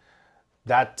 1,000,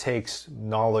 that takes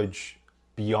knowledge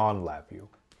beyond LabVIEW.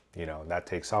 That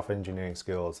takes software engineering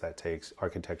skills, that takes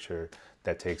architecture,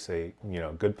 that takes a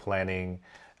good planning.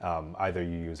 Either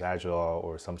you use Agile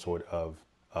or some sort of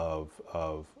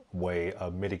way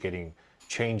of mitigating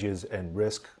changes and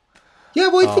risk. Yeah,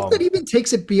 well, I think that even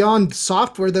takes it beyond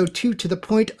software though too, to the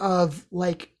point of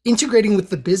like integrating with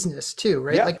the business too,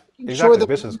 right? Yeah, Like making sure exactly. that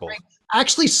Business what you're goals. doing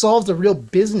actually solves a real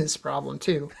business problem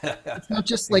too. It's not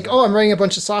just like, oh, I'm Exactly. writing a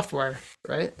bunch of software,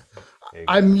 right?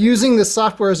 I'm Exactly. using the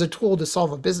software as a tool to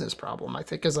solve a business problem, I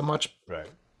think is a Right.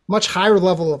 much higher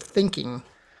level of thinking.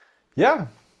 Yeah.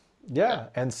 Yeah. Yeah.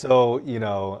 And so,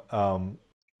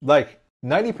 like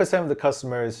 90% of the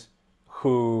customers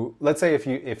who, let's say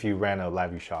if you ran a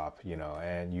LabVIEW shop,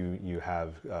 and you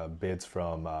have bids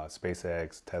from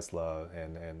SpaceX, Tesla,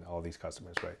 and all these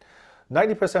customers, right?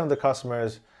 90% of the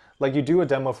customers, like you do a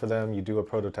demo for them, you do a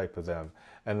prototype for them,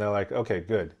 and they're like, okay,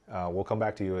 good. We'll come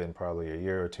back to you in probably a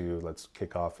year or two. Let's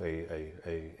kick off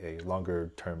a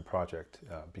longer term project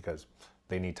because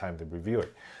they need time to review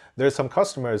it. There's some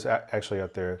customers actually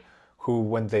out there who,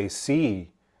 when they see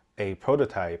a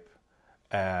prototype,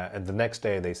 and the next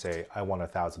day they say, I want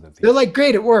 1,000 of They're these. like,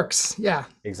 great, it works. Yeah.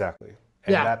 Exactly.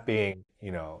 And Yeah. that being,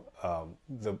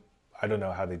 I don't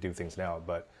know how they do things now,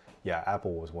 but yeah,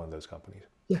 Apple was one of those companies.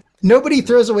 Yeah. Nobody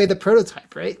throws away the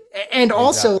prototype, right? And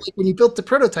also, Exactly. like when you built the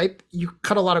prototype, you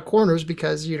cut a lot of corners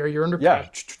because you're under Yeah.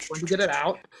 pressure when you get it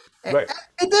out. Right.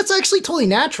 And that's actually totally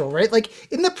natural, right?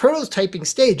 Like in the prototyping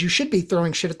stage, you should be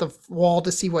throwing shit at the wall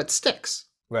to see what sticks,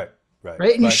 Right. Right.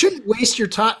 right? And you But shouldn't waste your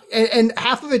time. And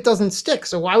half of it doesn't stick.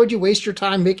 So why would you waste your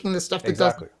time making the stuff that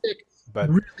doesn't exactly. stick But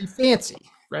really fancy,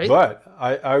 right? But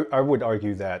I would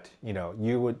argue that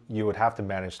you would have to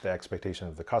manage the expectation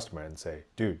of the customer and say,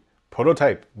 dude,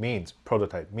 prototype means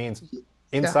Yeah.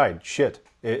 inside shit.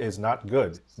 It is not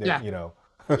good. Yeah. You know.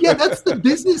 Yeah, that's the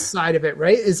business side of it,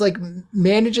 right? Is like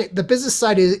managing the business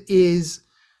side is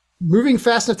moving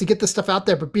fast enough to get the stuff out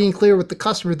there, but being clear with the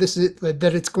customer this is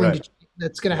that it's going Right. to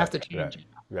that's going to have Right. to Right. change.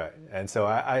 Right. And so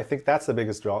I think that's the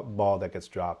biggest ball that gets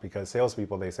dropped because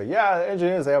salespeople, they say, yeah,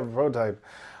 engineers, they have a prototype.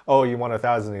 Oh, you want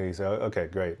 1,000 of these? Okay,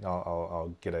 great.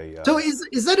 I'll get a So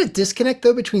is that a disconnect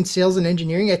though between sales and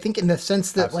engineering? I think in the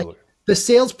sense that like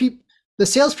absolutely. the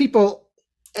salespeople,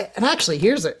 and actually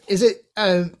here's it: is it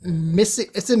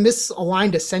it's a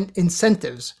misaligned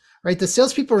incentives, right? The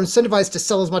salespeople are incentivized to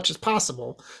sell as much as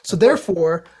possible, so Of course.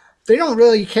 therefore they don't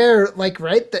really care, like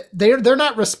right that they're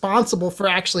not responsible for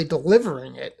actually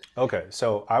delivering it. Okay,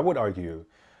 so I would argue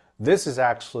this is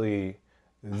actually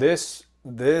this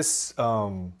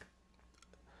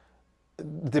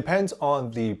depends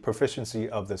on the proficiency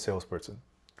of the salesperson.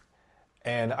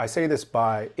 And I say this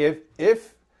by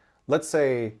if let's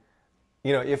say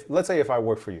if I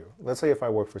work for you, let's say if I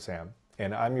work for Sam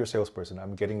and I'm your salesperson,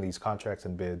 I'm getting these contracts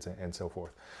and bids and so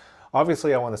forth.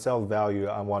 Obviously, I want to sell the value.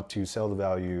 I want to sell the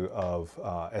value of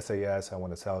SAS. I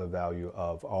want to sell the value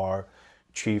of our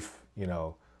chief,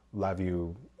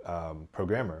 LabVIEW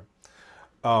programmer.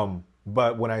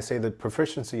 But when I say the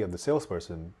proficiency of the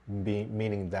salesperson,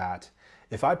 meaning that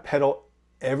if I peddle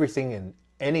everything and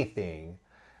anything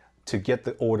to get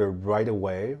the order right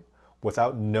away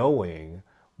without knowing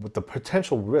what the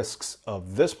potential risks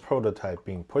of this prototype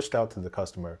being pushed out to the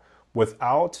customer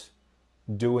without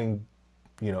doing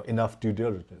enough due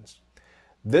diligence,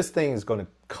 this thing is going to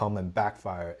come and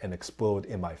backfire and explode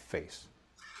in my face.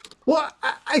 Well,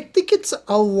 I think it's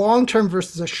a long term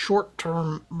versus a short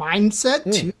term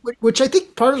mindset too, which I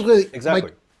think partly like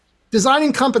Exactly.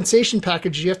 designing compensation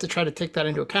package, you have to try to take that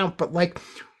into account. But like,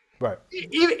 Right.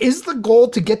 is the goal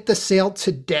to get the sale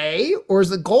today, or is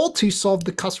the goal to solve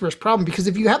the customer's problem? Because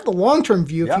if you have the long term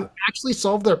view, if Yeah. you actually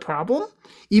solve their problem,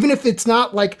 even if it's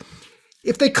not like,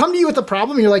 if they come to you with a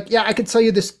problem, you're like, yeah, I could sell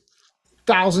you this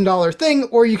 $1,000 thing,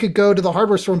 or you could go to the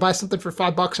hardware store and buy something for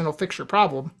 $5 and it'll fix your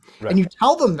problem. And Right. you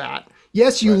tell them that,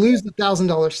 yes, you Right. lose the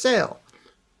 $1,000 sale,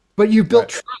 but you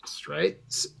built Right. trust, right?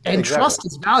 And Exactly. trust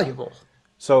is valuable.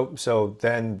 So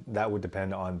then that would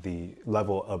depend on the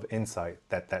level of insight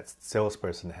that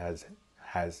salesperson has.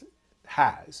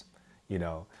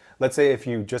 Let's say if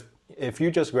you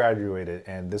just graduated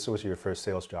and this was your first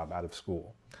sales job out of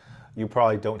school, you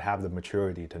probably don't have the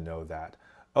maturity to know that.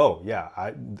 Oh yeah,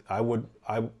 I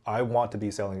want to be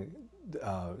selling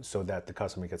so that the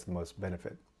customer gets the most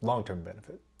benefit, long-term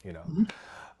benefit.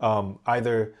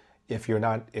 Either if you're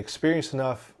not experienced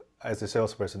enough as a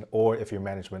salesperson, or if your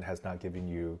management has not given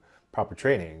you proper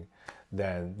training,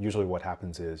 then usually what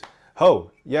happens is, oh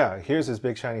yeah, here's this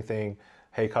big shiny thing.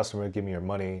 Hey customer, give me your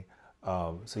money.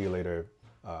 See you later.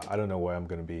 I don't know where I'm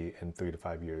going to be in 3 to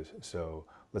 5 years, so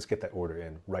let's get that order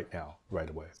in right now, right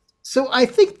away. So I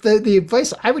think the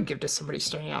advice I would give to somebody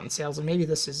starting out in sales, and maybe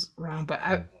this is wrong, but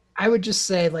I would just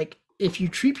say, like, if you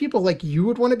treat people like you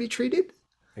would want to be treated,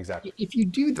 Exactly. if you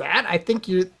do that, I think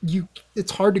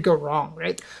it's hard to go wrong,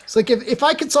 right? So like if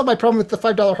I could solve my problem with the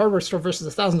 $5 hardware store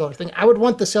versus the $1,000 thing, I would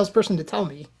want the salesperson to tell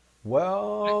me,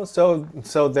 Well, so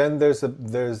then there's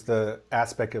the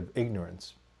aspect of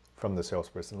ignorance from the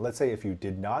salesperson. Let's say if you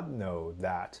did not know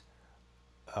that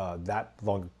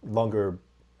longer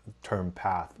term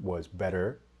path was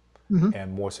better Hmm.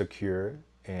 and more secure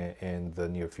in the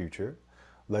near future.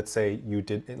 Let's say you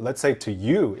did. Let's say to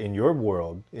you in your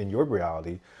world, in your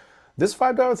reality, this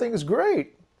 $5 thing is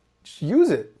great. Just use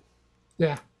it,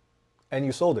 Yeah. and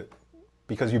you sold it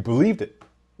because you believed it.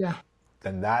 Yeah.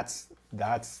 Then that's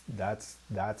the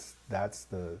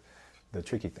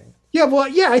tricky thing. Yeah, well,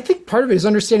 yeah, I think part of it is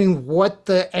understanding what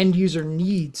the end user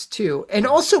needs too. And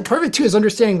also part of it too is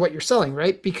understanding what you're selling,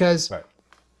 right? Because Right.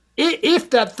 if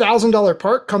that $1,000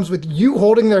 part comes with you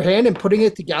holding their hand and putting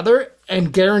it together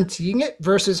and guaranteeing it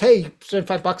versus, hey, spend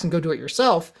 $5 and go do it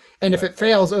yourself. And if Right. it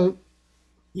fails, oh,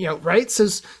 right? So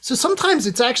sometimes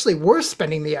it's actually worth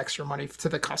spending the extra money to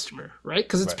the customer, right?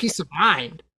 Because it's Right. peace of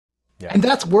mind. Yeah. And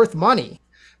that's worth money.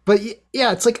 But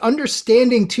yeah, it's like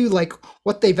understanding too, like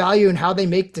what they value and how they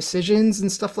make decisions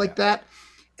and stuff like Yeah. that.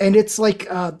 And it's like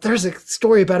there's a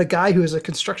story about a guy who was a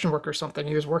construction worker or something.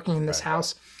 He was working in this Right.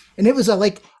 house, and it was a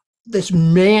like this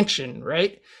mansion,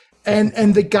 right?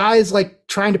 And the guy's like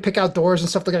trying to pick out doors and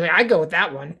stuff like that. I go with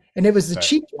that one, and it was the Right.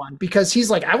 cheap one because he's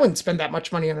like, I wouldn't spend that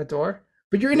much money on a door.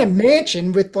 But you're in a Yeah.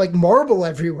 mansion with like marble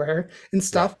everywhere and Yeah.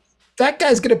 stuff. That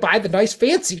guy's gonna buy the nice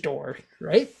fancy door,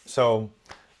 right? So,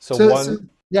 so So one,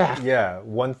 yeah. yeah,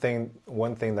 one thing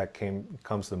that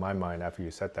comes to my mind after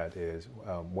you said that is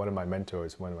one of my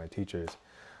mentors, one of my teachers,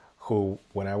 who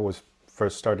when I was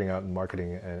first starting out in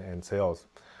marketing and sales,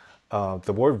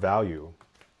 the word value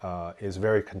is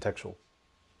very contextual.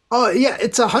 Oh yeah,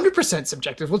 it's 100%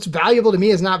 subjective. What's valuable to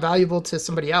me is not valuable to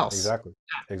somebody else. Exactly,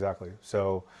 exactly.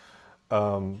 So,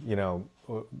 you know,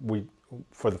 we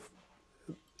for the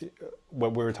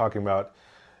what we were talking about,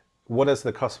 what does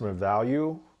the customer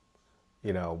value?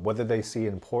 You know, whether they see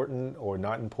important or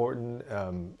not important.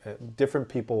 Different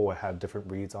people will have different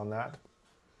reads on that,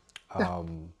 Yeah.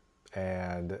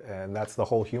 and that's the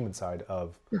whole human side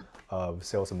of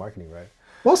sales and marketing, right?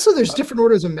 Also, there's different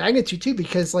orders of magnitude too,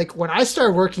 because like when I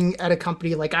started working at a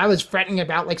company, like I was fretting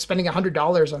about like spending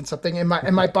 $100 on something, and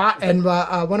my bot and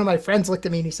one of my friends looked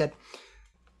at me and he said,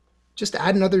 "Just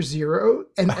add another zero,"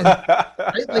 and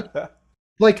right,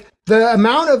 like the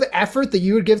amount of effort that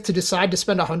you would give to decide to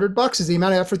spend $100 is the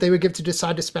amount of effort they would give to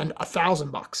decide to spend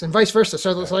 $1,000, and vice versa.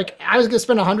 So it's like I was going to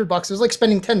spend $100, it was like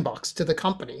spending $10 to the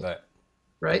company, Right.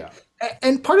 right? Yeah.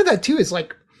 And part of that too is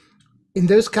like in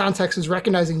those contexts is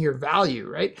recognizing your value,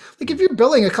 right? Like if you're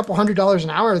billing a couple $100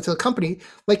 an hour to the company,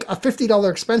 like a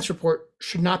 $50 expense report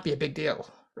should not be a big deal,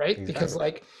 right? Because Exactly.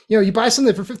 like, you buy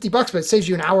something for $50, but it saves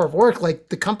you an hour of work, like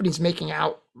the company's making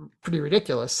out pretty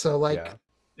ridiculous. So like, Yeah.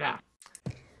 yeah.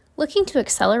 Looking to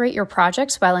accelerate your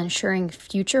projects while ensuring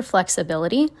future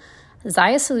flexibility?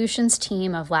 Zaya Solutions'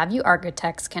 team of LabVIEW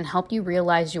architects can help you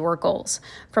realize your goals,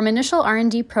 from initial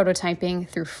R&D prototyping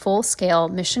through full-scale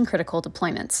mission-critical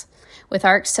deployments. With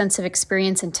our extensive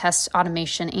experience in test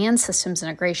automation and systems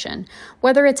integration,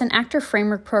 whether it's an active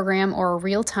framework program or a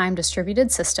real-time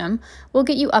distributed system, we'll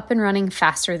get you up and running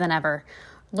faster than ever.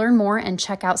 Learn more and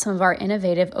check out some of our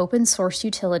innovative open source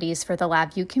utilities for the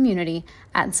LabVIEW community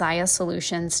at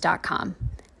zayasolutions.com.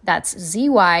 That's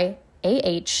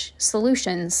ZYAH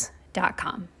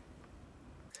solutions.com.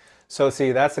 So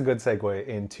see, that's a good segue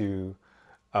into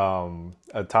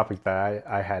a topic that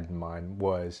I had in mind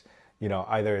was,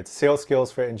 either it's sales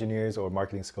skills for engineers or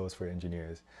marketing skills for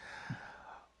engineers.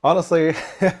 Honestly,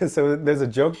 so there's a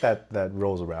joke that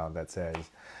rolls around that says,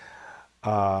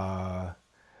 uh,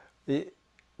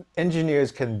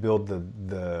 engineers can build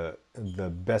the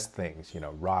best things,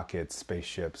 rockets,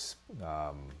 spaceships,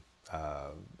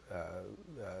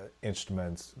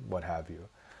 instruments, what have you.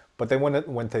 But then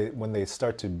when they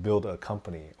start to build a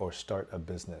company or start a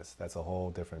business, that's a whole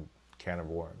different can of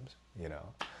worms.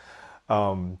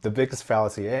 The biggest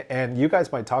fallacy, and you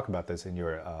guys might talk about this in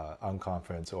your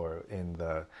unconference or in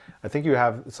I think you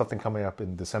have something coming up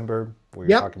in December where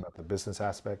you're Yep. talking about the business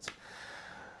aspects.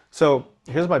 So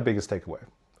here's my biggest takeaway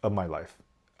of my life.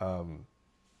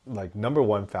 Like number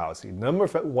one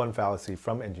fallacy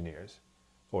from engineers,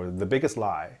 or the biggest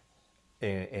lie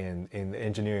in the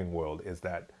engineering world is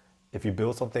that if you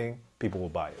build something, people will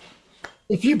buy it.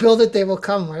 If you build it, they will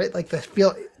come, right? Like the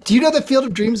field. Do you know the Field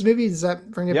of Dreams movie? Does that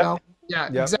ring a Yep. bell? Yeah,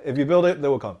 Yep. exactly. If you build it, they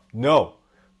will come. No,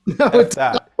 No, F it's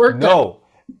not that. work that. No.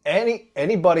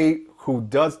 Anybody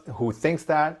who thinks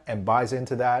that and buys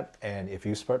into that, and if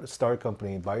you start a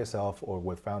company by yourself or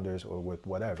with founders or with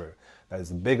whatever, that is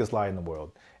the biggest lie in the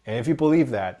world. And if you believe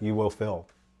that, you will fail.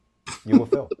 You will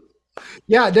fail.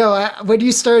 Yeah, no. When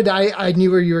you started, I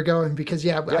knew where you were going because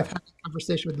yeah, I've Yeah. had a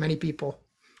conversation with many people.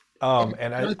 And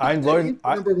And I I think that is learned,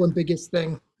 the number one biggest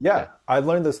thing. yeah, Yeah. I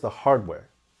learned this the hard way.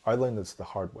 I learned this the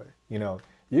hard way. You know,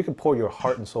 you can pour your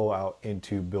heart and soul out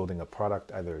into building a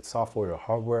product, either it's software or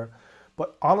hardware.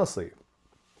 But honestly,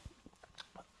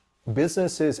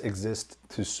 businesses exist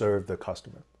to serve the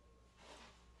customer.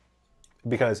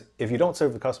 Because if you don't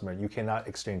serve the customer, you cannot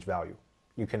exchange value.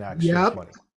 You cannot exchange Yep.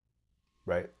 money,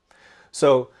 right?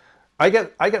 So I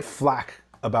get flack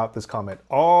about this comment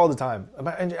all the time.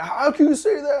 And how can you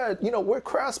say that? You know, we're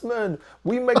craftsmen.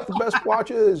 We make the best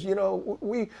watches. You know,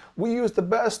 we use the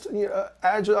best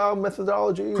agile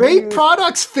methodology. We Great use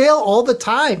products fail all the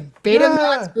time. Betamax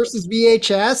yeah, versus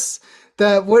VHS,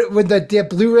 with the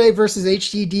Blu-ray versus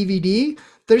HD DVD.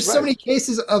 There's so right, many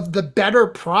cases of the better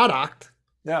product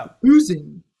yeah,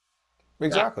 losing. Yeah.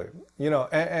 exactly. You know,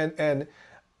 and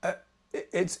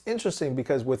it's interesting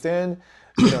because within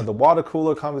the water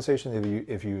cooler conversation,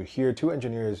 if you hear two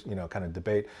engineers kind of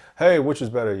debate, hey, which is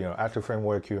better, active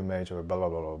framework, QMH, or blah blah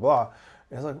blah blah blah,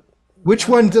 and it's like, Which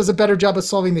one does a better job of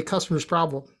solving the customer's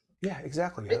problem? yeah,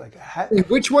 exactly. Like, And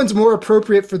which one's more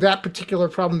appropriate for that particular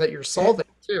problem that you're solving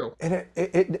too? and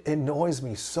it annoys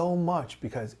me so much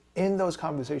because in those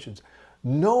conversations,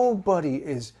 nobody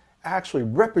is actually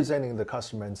representing the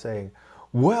customer and saying,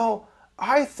 well,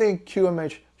 I think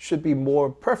QMH should be more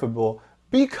preferable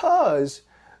because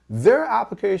their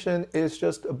application is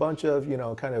just a bunch of,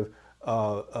 kind of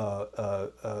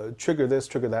trigger this,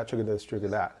 trigger that, trigger this, trigger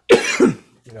that.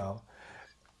 you know,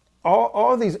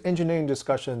 all these engineering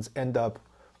discussions end up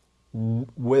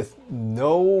with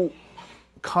no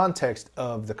context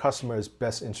of the customer's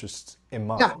best interests in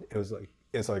mind. Yeah.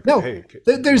 It's like, No, hey,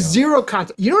 there's zero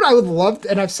context. You know what I would love,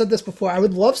 and I've said this before, I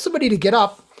would love somebody to get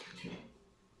up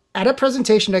at a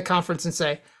presentation at a conference and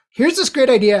say, here's this great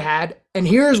idea I had, and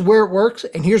here's where it works,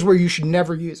 and here's where you should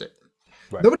never use it.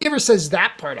 right, Nobody ever says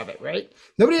that part of it, right?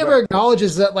 Nobody ever right,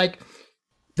 acknowledges that, like,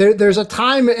 there's a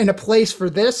time and a place for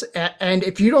this, and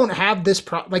if you don't have this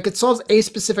problem, like, it solves a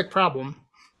specific problem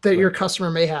that your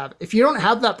customer may have. If you don't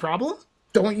have that problem,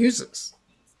 don't use this.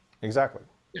 exactly.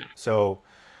 Yeah. So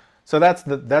that's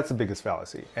the biggest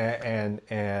fallacy, and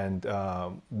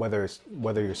whether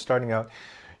you're starting out,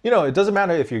 it doesn't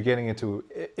matter if you're getting into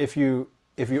if you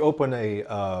open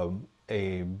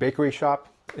a bakery shop,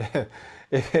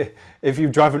 if you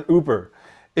drive an Uber,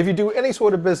 if you do any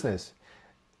sort of business,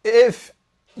 if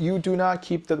you do not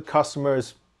keep the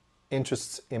customer's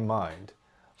interests in mind,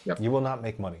 Yep. you will not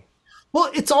make money. Well,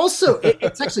 it's also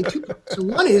it's actually two parts. So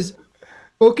one is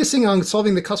focusing on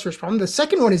solving the customer's problem. The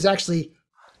second one is actually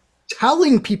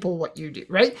telling people what you do,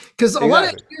 right? Because a lot of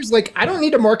Exactly. engineers like, I don't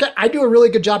need to market. I do a really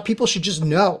good job. People should just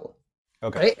know,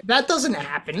 Okay. right? That doesn't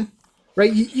happen,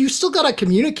 right? You still got to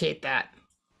communicate that.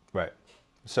 Right.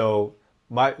 So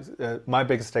my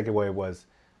biggest takeaway was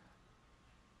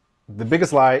the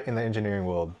biggest lie in the engineering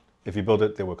world: if you build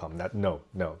it, they will come.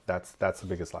 That's the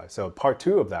biggest lie. So part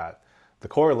two of that, the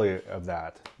corollary of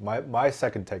that, my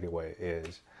second takeaway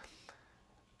is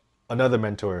another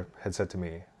mentor had said to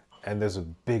me, and there's a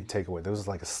big takeaway. There was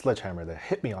like a sledgehammer that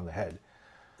hit me on the head.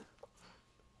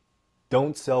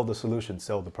 Don't sell the solution,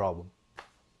 sell the problem.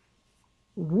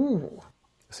 Ooh,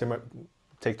 Simmer,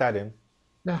 take that in.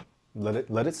 yeah.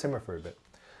 Let it simmer for a bit.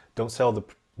 Don't sell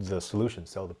the solution,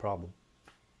 sell the problem.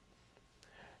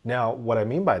 Now, what I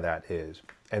mean by that is,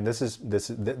 and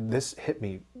this hit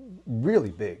me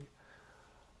really big.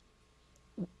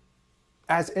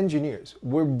 As engineers,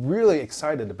 we're really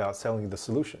excited about selling the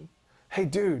solution. Hey,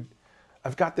 dude,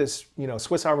 I've got this,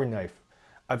 Swiss Army knife.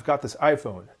 I've got this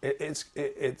iPhone.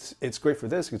 It's great for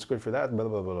this. It's great for that. Blah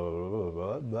blah blah blah blah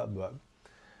blah blah blah.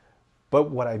 But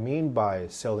what I mean by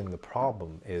selling the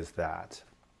problem is that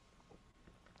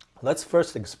let's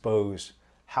first expose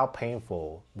how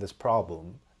painful this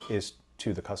problem is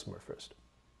to the customer first.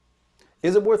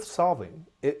 Is it worth solving?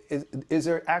 Is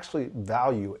there actually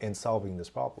value in solving this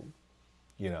problem?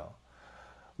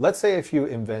 Let's say if you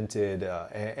invented,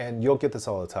 and you'll get this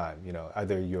all the time,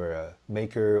 either you're a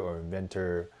maker or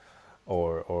inventor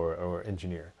or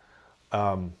engineer.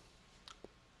 I'll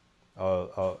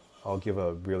give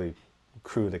a really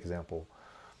crude example.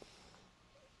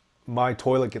 My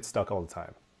toilet gets stuck all the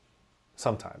time,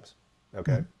 sometimes,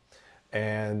 okay?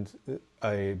 And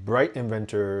a bright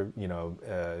inventor,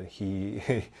 he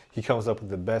he comes up with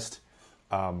the best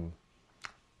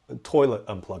toilet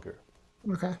unplugger.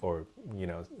 Okay. Or,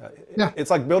 Yeah. it's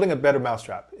like building a better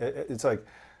mousetrap. It's like,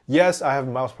 yes, I have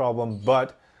a mouse problem,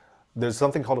 but there's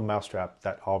something called a mousetrap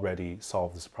that already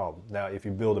solves this problem. Now, if you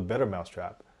build a better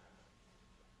mousetrap,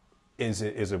 is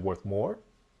it worth more?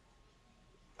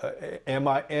 Am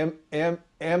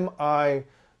I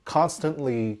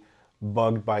constantly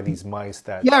bugged by these mice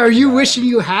that. Yeah, are you wishing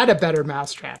you had a better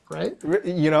mousetrap, right?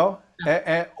 You know,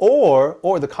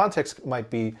 or the context might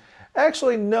be,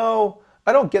 actually, no,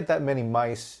 I don't get that many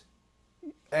mice,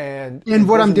 and And it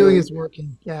what I'm doesn't doing really. is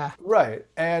working. Yeah. Right.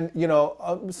 And, you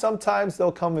know, sometimes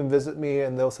they'll come and visit me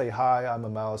and they'll say, hi, I'm a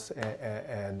mouse,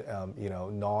 you know,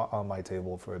 gnaw on my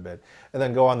table for a bit and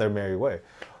then go on their merry way.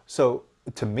 So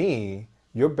to me,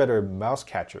 you're better mouse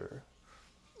catcher.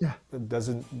 Yeah. It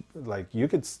doesn't, like, you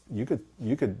could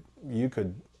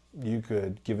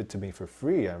give it to me for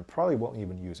free and probably won't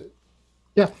even use it.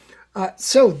 Yeah.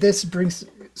 So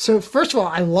first of all,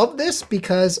 I love this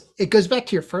because it goes back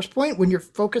to your first point. When you're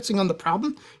focusing on the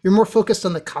problem, you're more focused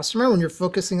on the customer. When you're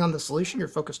focusing on the solution, you're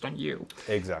focused on you.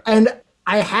 Exactly. And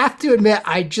I have to admit,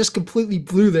 I just completely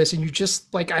blew this, and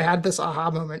I had this aha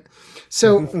moment.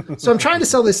 So I'm trying to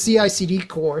sell this CI/CD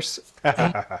course,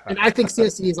 and I think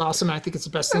CI/CD is awesome. And I think it's the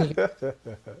best thing.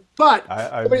 But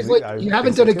everybody's like, you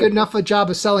haven't done a good enough a job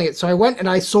of selling it. So I went and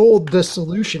I sold the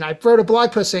solution. I wrote a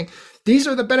blog post saying, these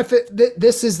are the benefit.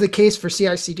 This is the case for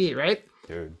CI/CD, right?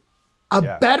 Dude.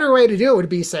 A better way to do it would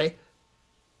be say,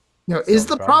 you know, is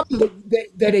the problem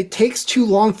that it takes too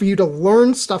long for you to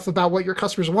learn stuff about what your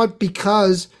customers want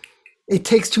because it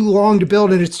takes too long to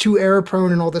build and it's too error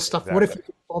prone and all this stuff. Exactly. What if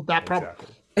you solve that problem?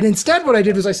 Exactly. And instead what I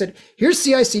did was I said, here's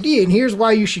CI/CD and here's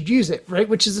why you should use it, right?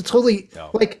 Which is a totally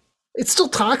like, it still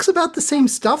talks about the same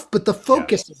stuff, but the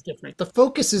focus is different. The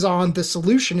focus is on the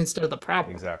solution instead of the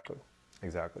problem. Exactly.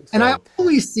 So, and I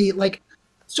always see like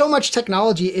so much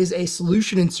technology is a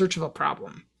solution in search of a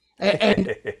problem.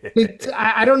 And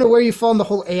I don't know where you fall in the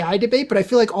whole AI debate, but I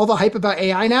feel like all the hype about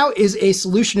AI now is a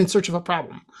solution in search of a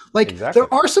problem. Like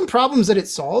there are some problems that it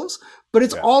solves, but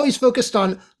it's always focused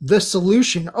on the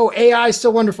solution. Oh, AI is so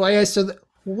wonderful. AI is so...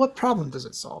 Well, what problem does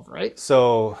it solve, right?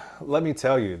 So let me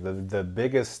tell you, the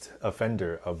biggest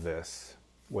offender of this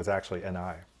was actually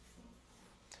NI.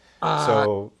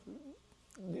 So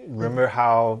remember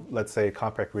how, let's say,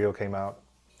 Compact Rio came out,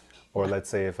 or let's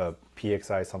say if a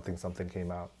PXI something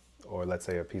came out, or let's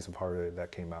say a piece of hardware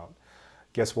that came out.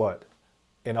 Guess what?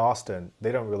 In Austin,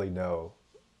 they don't really know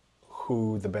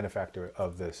who the benefactor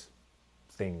of this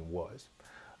thing was.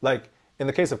 Like in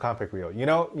the case of Compact Rio, you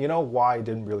know why it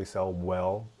didn't really sell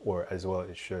well or as well as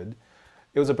it should?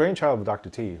 It was a brainchild of Dr.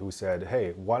 T who said,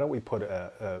 hey, why don't we put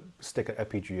stick an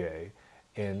FPGA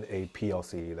in a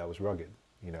PLC that was rugged,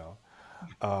 you know?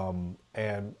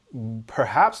 And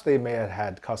perhaps they may have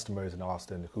had customers in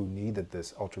Austin who needed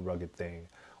this ultra rugged thing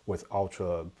with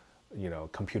ultra, you know,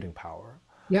 computing power.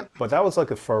 Yep. But that was like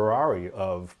a Ferrari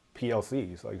of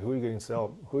PLCs. Like, who are you going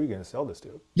to sell this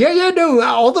to? Yeah, no,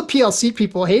 all the PLC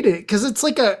people hated it because it's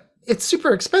like it's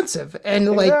super expensive and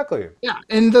exactly.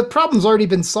 And the problem's already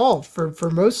been solved for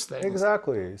most things.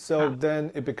 Exactly. So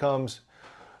then it becomes,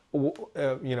 you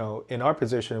know, in our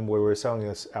position where we're selling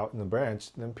this out in the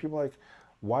branch, then people are like,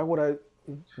 why would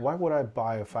I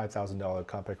buy a $5,000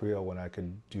 Compact Rio when I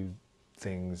could do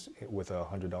things with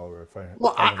 $100 or $500?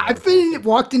 Well, I've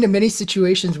walked into many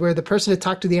situations where the person had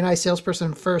talked to the NI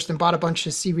salesperson first and bought a bunch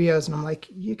of C-Rios, and I'm like,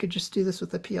 you could just do this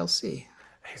with a PLC.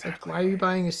 Exactly. Like, why are you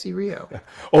buying a C-Rio?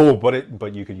 Oh,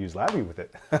 but you could use LabVIEW with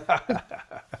it.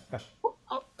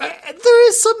 There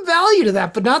is some value to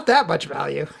that, but not that much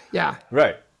value. Yeah.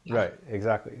 Right.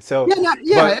 Exactly. So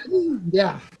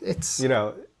it's, you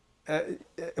know,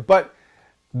 but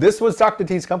this was Dr.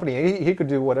 T's company. He could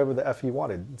do whatever the F he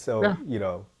wanted. So, you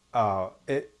know,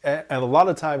 and a lot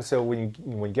of times, so when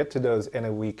you get to those end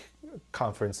of week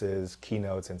conferences,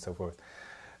 keynotes, and so forth,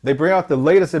 they bring out the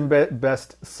latest and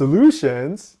best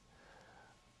solutions,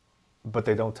 but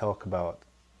they don't talk about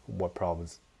what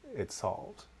problems it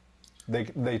solves.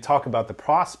 They talk about the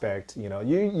prospect. You know,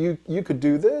 you could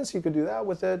do this, you could do that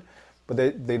with it, but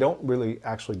they don't really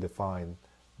actually define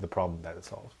the problem that it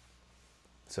solves.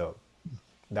 So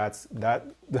that's that.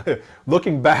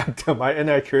 Looking back to my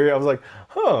NI career, I was like,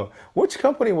 which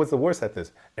company was the worst at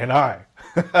this? NI.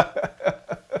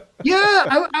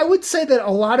 Yeah, I would say that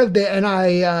a lot of the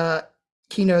NI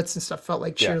keynotes and stuff felt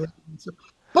like cheerleading. Yeah.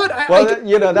 But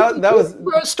that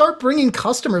was start bringing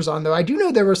customers on though. I do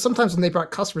know there were sometimes when they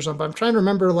brought customers on, but I'm trying to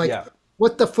remember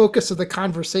what the focus of the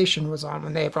conversation was on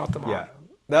when they brought them on. Yeah,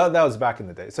 that was back in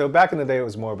the day. So back in the day, it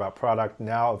was more about product.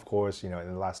 Now, of course, you know,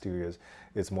 in the last 2 years,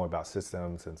 it's more about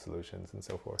systems and solutions and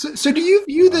so forth. So do you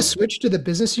view the switch to the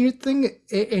business unit thing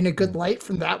in a good light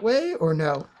from that way, or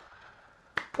no?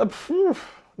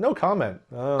 No comment.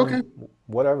 Okay.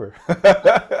 Whatever.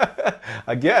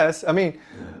 I guess. I mean,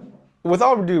 with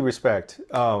all due respect,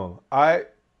 I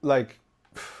like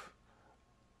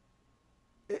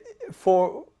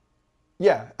for,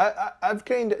 Yeah, I've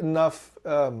gained enough,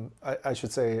 I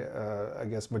should say, I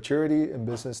guess, maturity in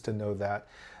business to know that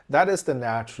that is the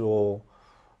natural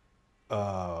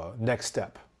next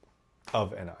step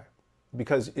of NI.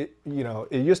 Because it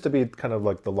used to be kind of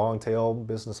like the long tail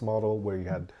business model where you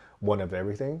had one of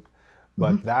everything,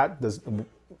 but that does,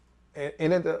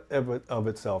 in and of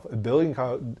itself, a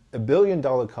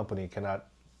billion-dollar company cannot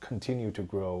continue to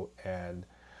grow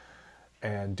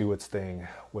and do its thing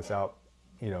without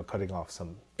cutting off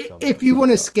some If you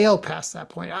want to stuff. scale past that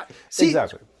point. See,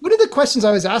 Exactly. one of the questions I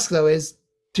always ask though is,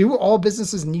 do all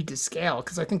businesses need to scale?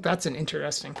 Because I think that's an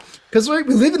interesting, because we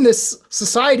live in this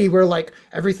society where like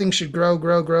everything should grow,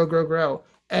 grow, grow, grow, grow.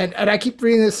 And I keep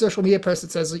reading this social media post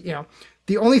that says,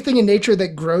 the only thing in nature that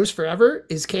grows forever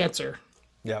is cancer.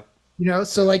 Yeah.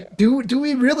 So like, do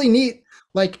we really need,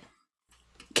 like,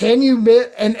 can you,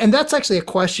 and that's actually a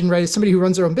question, right? As somebody who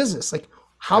runs their own business, like,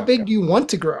 how Yeah. big do you want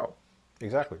to grow?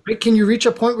 Exactly. Right? Can you reach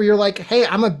a point where you're like, hey,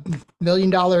 I'm $1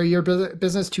 million a year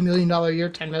business, $2 million a year,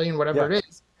 10 million, whatever Yeah. it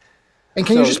is. And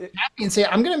can you So just be happy and say,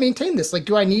 I'm going to maintain this? Like,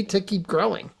 do I need to keep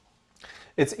growing?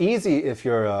 it's easy if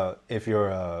you own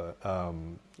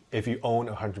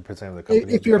 100% of the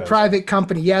company. If you're a private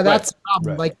company, yeah, Right. that's the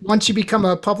problem. Right. Like, once you become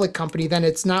a public company, then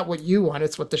it's not what you want,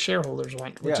 it's what the shareholders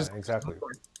want, which Yeah, is exactly.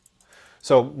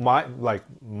 So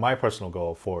my personal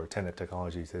goal for TENET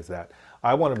Technologies is that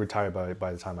I want to retire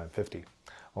by the time I'm 50.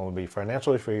 I want to be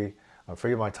financially free, I'm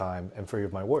free of my time, and free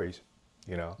of my worries.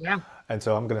 Yeah. And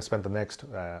so I'm going to spend the next.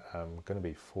 I'm going to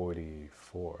be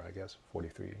 44, I guess,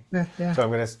 43. Yeah, yeah. So I'm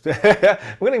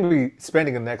going to be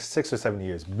spending the next 6 or 7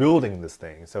 years building this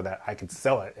thing so that I can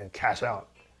sell it and cash out.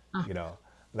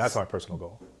 That's my personal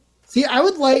goal. See, I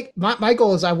would like, my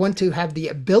goal is I want to have the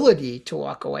ability to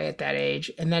walk away at that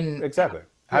age and then. Exactly.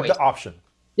 Have Wait. the option.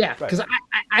 Yeah, because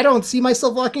I don't see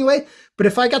myself walking away. But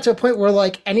if I got to a point where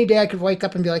like any day I could wake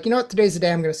up and be like, you know what, today's the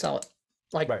day I'm going to sell it.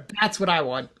 Like, Right. that's what I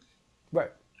want.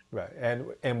 Right, right.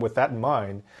 And with that in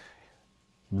mind,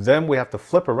 then we have to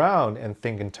flip around and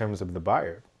think in terms of the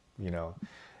buyer.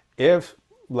 If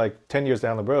like 10 years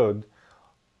down the road,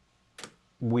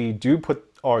 we do put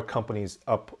our companies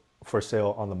up for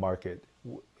sale on the market,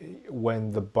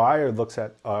 when the buyer looks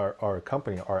at our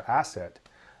company, our asset,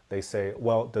 they say,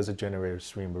 well, does it generate a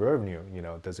stream of revenue?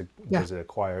 Does it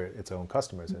acquire its own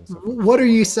customers and so forth? What are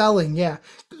you selling? Yeah.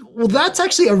 Well, that's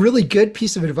actually a really good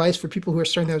piece of advice for people who are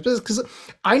starting their business, because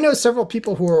I know several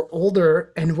people who are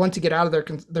older and want to get out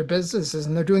of their businesses,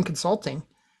 and they're doing consulting,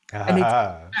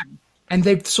 and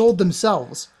they've sold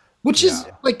themselves, which is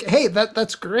Yeah. like, hey,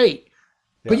 that's great.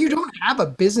 But Yeah. you don't have a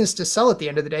business to sell at the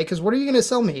end of the day, because what are you going to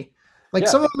sell me? Like, Yeah.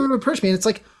 some of them approach me and it's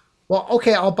like, well,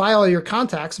 okay, I'll buy all your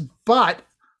contacts, but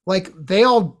like, they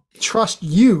all trust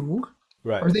you.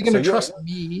 Right. Are they going So to you're- trust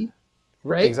me?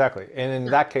 Right? Exactly. And in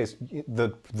that case,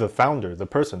 the founder, the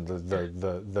person,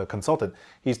 the consultant,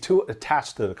 he's too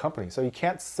attached to the company. So you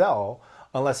can't sell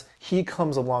unless he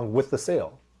comes along with the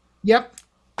sale. Yep.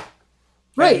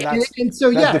 Right. And so,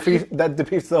 yeah. That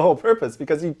defeats the whole purpose,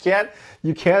 because you can't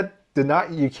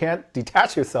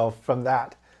detach yourself from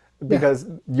that, because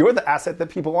you're the asset that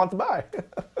people want to buy.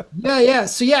 Yeah.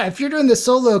 So, yeah, if you're doing the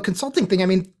solo consulting thing, I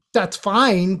mean, that's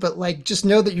fine, but like, just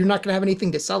know that you're not going to have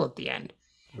anything to sell at the end.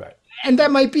 Right. And that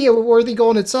might be a worthy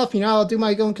goal in itself. I'll do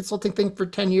my own consulting thing for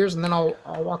 10 years and then I'll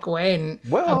walk away and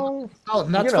and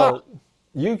that's fine.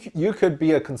 You could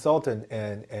be a consultant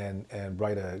and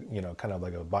write a kind of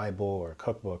like a Bible or a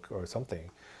cookbook or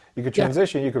something. You could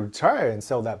transition. You could retire and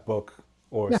sell that book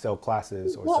or sell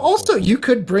classes. Or Well, sell also, courses. you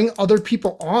could bring other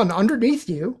people on underneath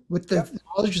you with the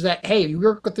knowledge that, hey, you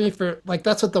work with me for, like,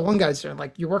 that's what the one guy's doing.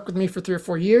 Like, you work with me for 3 or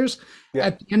 4 years. Yeah.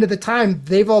 At the end of the time,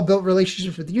 they've all built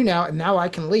relationships with you now, and now I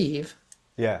can leave.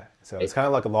 Yeah. So it's kind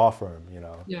of like a law firm.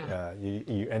 Yeah.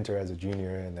 You enter as a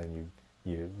junior and then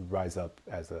you rise up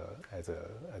as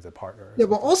a partner. Yeah,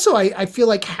 well, also, I feel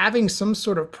like having some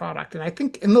sort of product, and I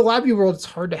think in the LabVIEW world, it's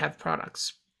hard to have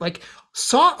products. Like,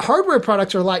 hardware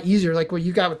products are a lot easier. Like what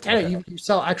you got with TENET, you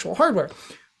sell actual hardware.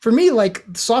 For me, like,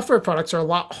 software products are a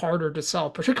lot harder to sell,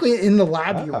 particularly in the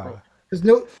LabVIEW world.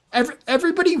 There's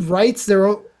everybody writes their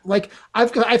own. Like, I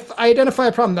identify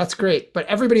a problem, that's great, but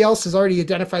everybody else has already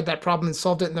identified that problem and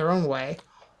solved it in their own way,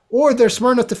 or they're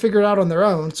smart enough to figure it out on their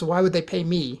own. So why would they pay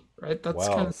me, right? That's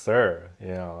Well, kind of. sir,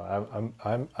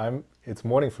 I'm. It's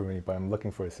morning for me, but I'm looking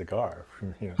for a cigar.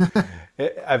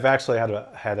 I've actually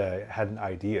had an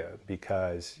idea,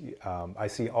 because I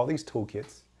see all these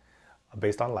toolkits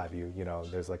based on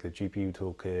LabVIEW. There's like the GPU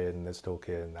toolkit and this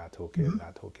toolkit and that toolkit and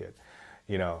that toolkit.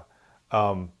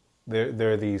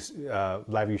 There are these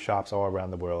LabVIEW shops all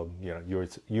around the world.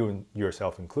 You and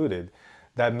yourself included,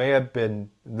 that may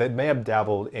have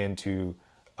dabbled into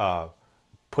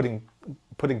putting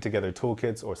together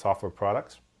toolkits or software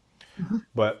products.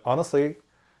 But honestly,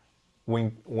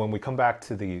 when we come back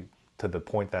to the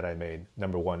point that I made,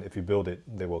 number one, if you build it,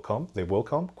 they will come. They will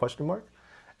come, question mark.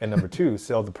 And number two,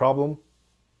 sell the problem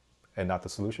and not the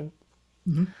solution.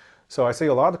 So I see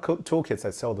a lot of toolkits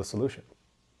that sell the solution.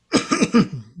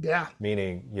 Yeah.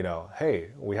 Meaning,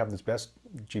 hey, we have this best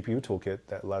GPU toolkit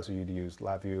that allows you to use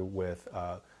LabVIEW with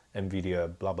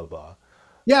NVIDIA, blah, blah, blah.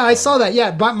 Yeah, I saw that.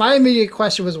 Yeah, but my immediate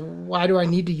question was, why do I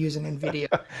need to use an NVIDIA?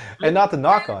 And not to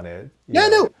knock on it. Yeah,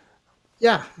 no.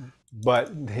 Yeah.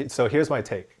 But so here's my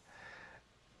take.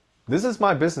 This is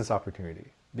my business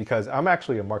opportunity because I'm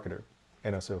actually a marketer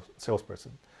and a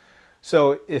salesperson.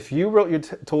 So if you wrote your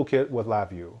toolkit with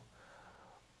LabVIEW,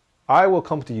 I will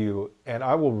come to you and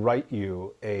I will write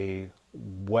you a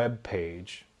web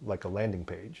page, like a landing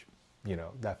page,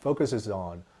 that focuses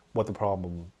on what the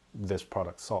problem this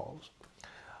product solves.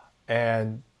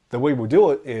 And the way we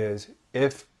do it is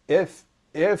if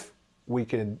we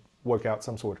can work out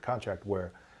some sort of contract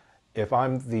where if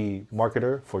I'm the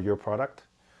marketer for your product,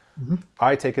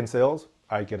 I take in sales,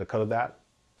 I get a cut of that,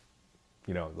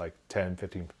 like 10,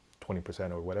 15,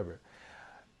 20% or whatever.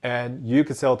 And you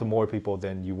could sell to more people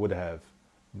than you would have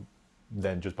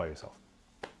than just by yourself.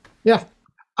 Yeah.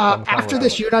 After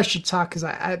this, you and I should talk because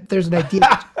there's an idea.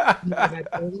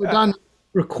 When we're done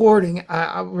recording,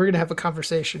 we're going to have a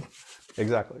conversation.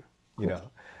 Exactly.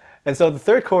 And so the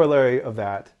third corollary of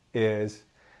that is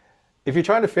if you're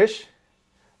trying to fish,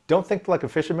 don't think like a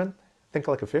fisherman, think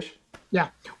like a fish. Yeah.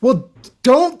 Well,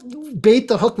 don't bait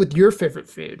the hook with your favorite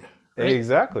food. Right?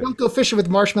 Exactly. Don't go fishing with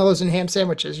marshmallows and ham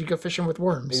sandwiches. You go fishing with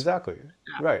worms. Exactly.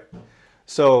 Yeah. Right.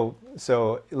 So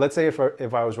let's say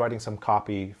if I was writing some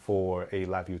copy for a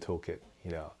LabVIEW toolkit,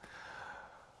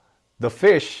 the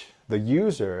fish, the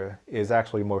user, is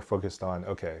actually more focused on,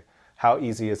 okay, how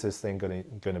easy is this thing going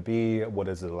to be? What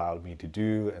does it allow me to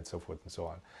do? And so forth and so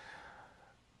on.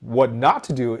 What not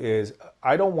to do is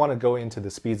I don't want to go into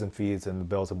the speeds and feeds and the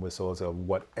bells and whistles of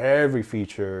what every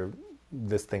feature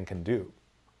this thing can do.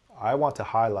 I want to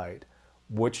highlight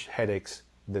which headaches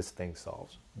this thing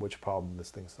solves, which problem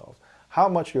this thing solves, how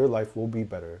much your life will be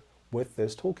better with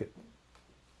this toolkit,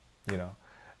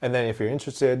 And then if you're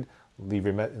interested, leave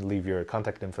your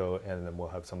contact info, and then we'll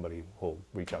have somebody who'll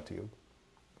reach out to you.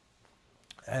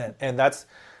 And that's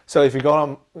so. If you go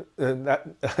on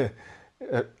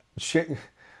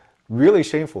really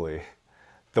shamefully,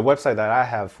 the website that I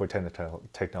have for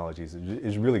TENET Technologies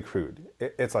is really crude.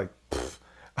 It's like.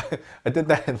 I did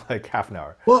that in like half an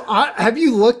hour. Well, have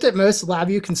you looked at most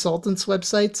LabVIEW consultants'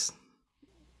 websites?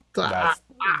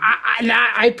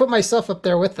 I put myself up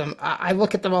there with them. I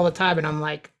look at them all the time, and I'm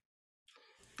like,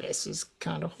 this is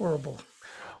kind of horrible.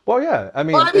 Well, yeah. I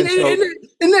mean,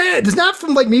 it's not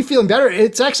from like me feeling better.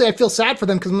 It's actually I feel sad for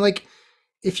them because I'm like,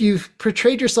 if you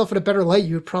portrayed yourself in a better light,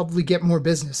 you would probably get more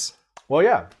business. Well,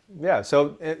 yeah.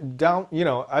 So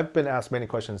I've been asked many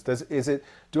questions.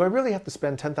 Do I really have to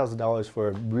spend $10,000 for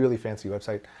a really fancy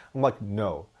website? I'm like,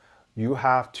 no. You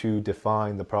have to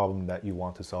define the problem that you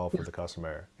want to solve for the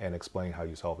customer and explain how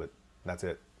you solve it. That's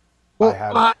it.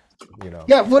 Well,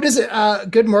 Yeah, what is it?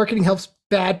 Good marketing helps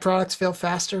bad products fail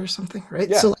faster or something, right?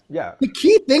 Yeah, so yeah. The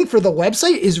key thing for the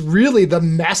website is really the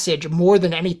message more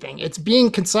than anything. It's being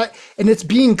concise and it's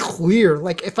being clear.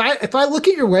 Like if I look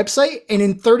at your website and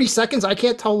in 30 seconds I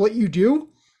can't tell what you do,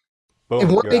 boom,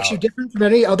 and what makes you different from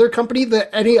any other company,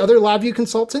 any other LabVIEW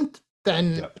consultant,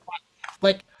 then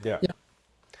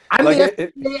I'm an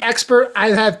FPGA expert. I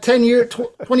have 20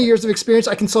 years of experience.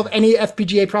 I can solve any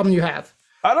FPGA problem you have.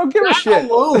 I don't give a shit.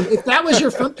 Alone, if that was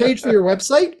your front page for your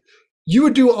website, you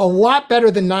would do a lot better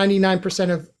than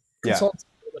 99% of consultants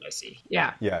that I see.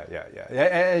 Yeah.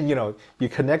 And you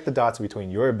connect the dots between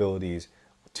your abilities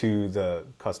to the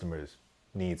customer's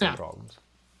needs and problems.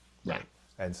 Yeah.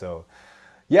 And so,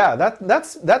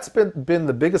 that's been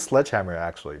the biggest sledgehammer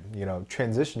actually.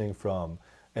 Transitioning from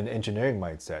an engineering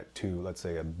mindset to, let's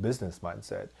say, a business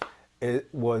mindset. It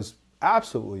was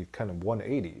absolutely kind of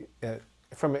 180.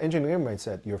 From an engineering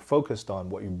mindset, you're focused on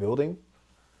what you're building,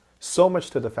 so much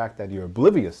to the fact that you're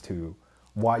oblivious to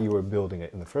why you were building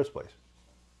it in the first place.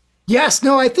 Yes,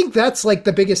 no, I think that's like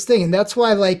the biggest thing. And that's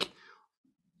why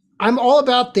I'm all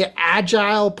about the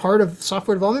agile part of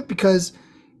software development, because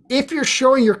if you're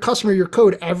showing your customer your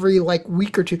code every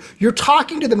week or two, you're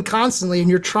talking to them constantly and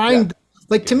you're trying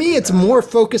to me, it's more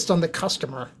focused on the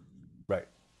customer. Right,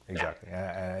 exactly.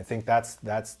 And I think that's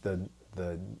the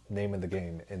name of the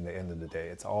game in the end of the day.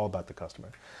 It's all about the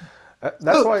customer.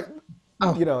 That's why,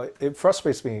 it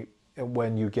frustrates me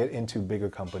when you get into bigger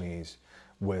companies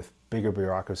with bigger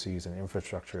bureaucracies and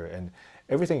infrastructure,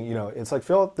 everything, it's like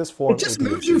fill out this form. It just A, B,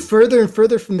 moves C. you further and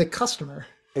further from the customer.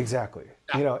 Exactly.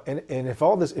 And if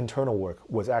all this internal work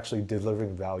was actually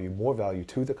delivering value, more value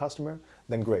to the customer,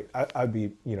 then great. I'd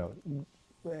be,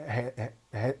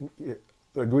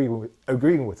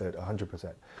 agreeing with it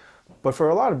 100%. But for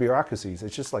a lot of bureaucracies,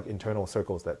 it's just like internal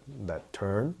circles that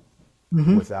turn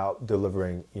without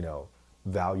delivering,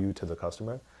 value to the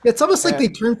customer. It's almost like they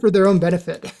turn for their own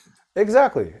benefit.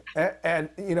 Exactly. And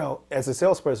as a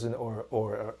salesperson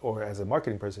or as a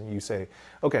marketing person, you say,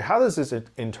 okay, how does this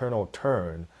internal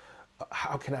turn?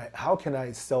 How can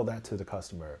I sell that to the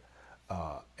customer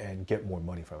and get more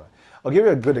money from it? I'll give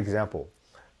you a good example.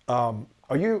 Do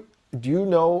you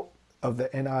know of the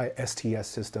NI STS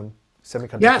system,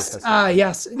 semiconductor Yes. testing?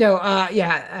 Yes. No.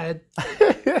 Yeah.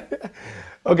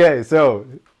 Okay, so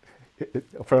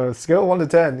from a scale of 1 to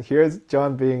 10, here's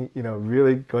John being,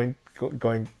 really going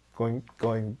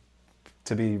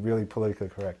to be really politically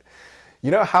correct.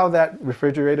 You know how that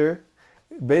refrigerator,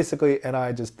 basically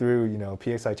NI just threw,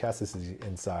 PXI chassis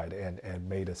inside and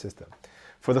made a system.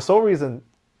 For the sole reason,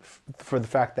 for the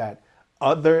fact that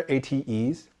other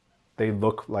ATEs, they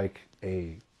look like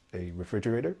a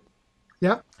refrigerator.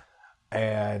 Yeah.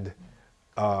 And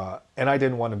I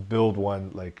didn't want to build one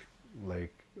like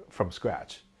from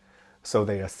scratch. So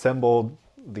they assembled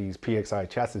these PXI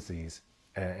chassis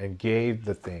and gave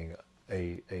the thing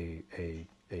a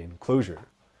enclosure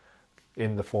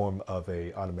in the form of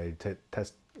a automated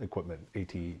test equipment,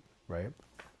 ATE, right?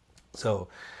 So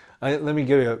let me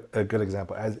give you a good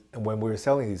example. As when we were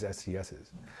selling these STSs,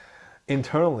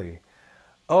 internally,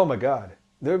 oh my God,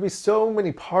 there would be so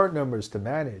many part numbers to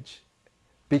manage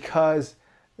because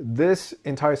this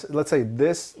entire, let's say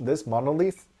this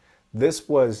monolith, this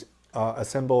was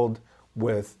assembled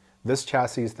with this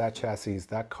chassis,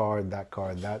 that card,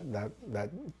 that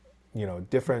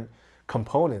different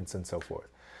components and so forth.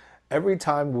 Every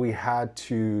time we had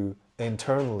to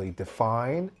internally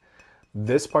define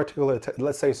this particular,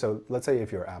 let's say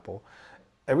if you're Apple,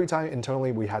 every time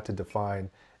internally we had to define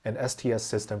an STS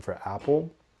system for Apple,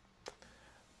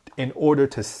 in order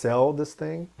to sell this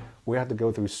thing, we had to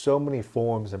go through so many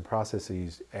forms and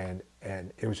processes, and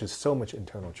it was just so much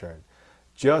internal churn,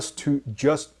 just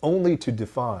only to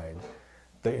define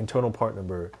the internal part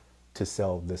number to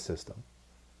sell this system,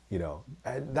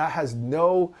 and that has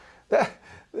no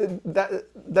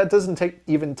that doesn't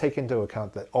even take into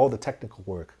account that all the technical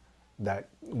work that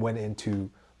went into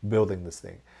building this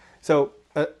thing. So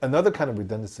another kind of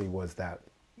redundancy was that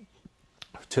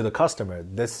to the customer,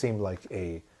 this seemed like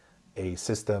a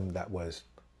system that was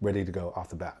ready to go off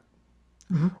the bat.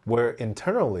 Where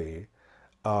internally,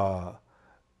 there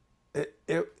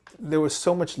was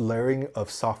so much layering of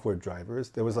software drivers.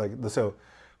 There was so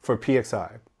for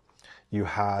PXI, you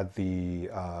had the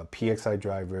PXI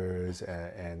drivers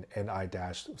and NI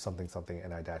dash something,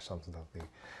 NI dash something.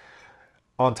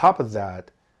 On top of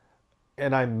that,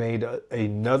 NI made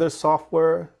another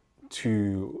software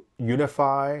to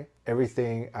unify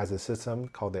everything as a system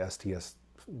called the STS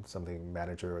something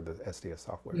manager or the STS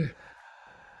software.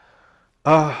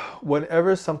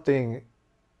 Whenever something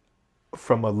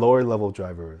from a lower level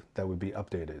driver that would be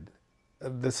updated,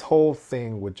 this whole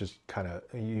thing would just kind of,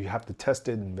 you have to test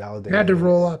it and validate it. You had to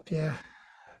roll up, yeah.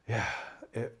 Yeah,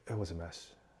 it was a mess.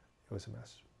 It was a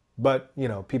mess. But,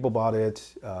 people bought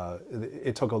it.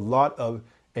 It took a lot of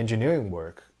engineering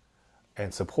work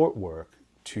and support work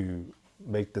to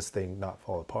make this thing not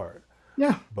fall apart.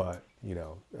 Yeah. But,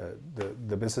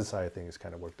 the business side of things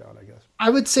kind of worked out, I guess. I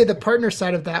would say the partner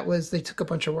side of that was they took a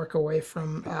bunch of work away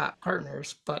from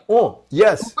partners. But oh,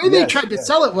 yes. The way they tried to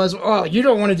sell it was, oh, you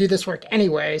don't want to do this work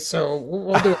anyway, so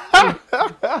we'll do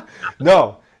it.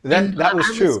 No, that was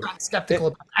true. I was skeptical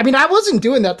about it. I mean, I wasn't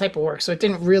doing that type of work, so it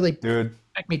didn't really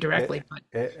affect me directly. But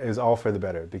it is all for the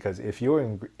better, because if you're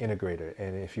an integrator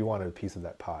and if you wanted a piece of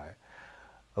that pie,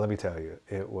 let me tell you,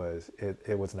 it was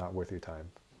not worth your time.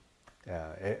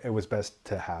 It was best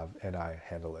to have NI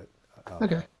handle it.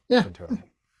 Okay. Yeah. Internally.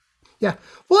 Yeah.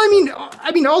 Well,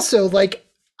 I mean, also, like,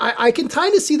 I can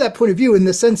kind of see that point of view in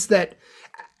the sense that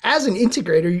as an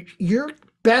integrator, your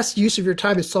best use of your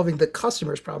time is solving the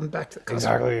customer's problem back to the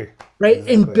customer. Exactly. Right.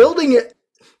 Exactly. And building it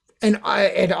and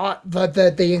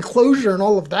the enclosure and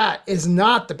all of that is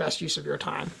not the best use of your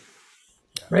time.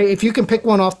 Yeah. Right. If you can pick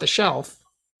one off the shelf,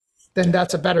 then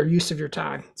that's a better use of your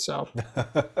time. So.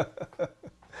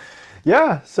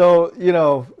 Yeah. So,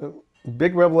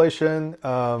 big revelation.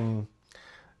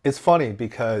 It's funny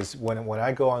because when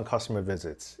I go on customer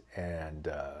visits and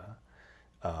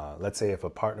let's say if a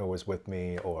partner was with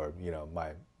me or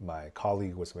my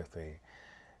colleague was with me,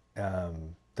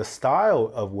 the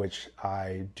style of which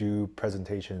I do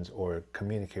presentations or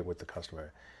communicate with the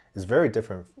customer is very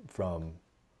different from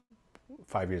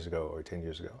 5 years ago or 10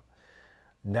 years ago.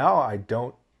 Now I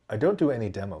don't do any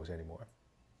demos anymore.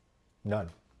 None.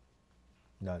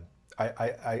 None.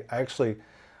 I actually,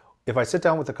 if I sit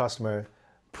down with the customer,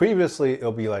 previously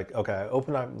it'll be like, okay, I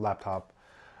open my laptop,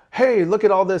 hey, look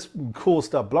at all this cool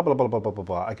stuff, blah, blah, blah, blah, blah, blah,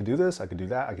 blah. I can do this, I can do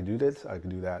that, I can do this, I can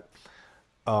do that.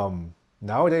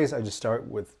 Nowadays, I just start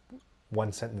with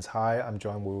one sentence. Hi, I'm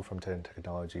John Wu from TENET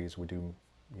Technologies. We do,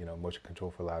 motion control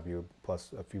for LabVIEW,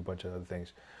 plus a few bunch of other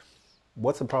things.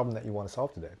 What's the problem that you want to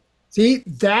solve today? See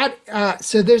that?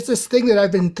 So there's this thing that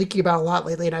I've been thinking about a lot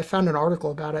lately, and I found an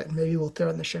article about it, and maybe we'll throw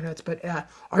it in the show notes. But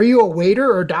are you a waiter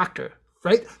or a doctor?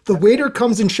 Right? The waiter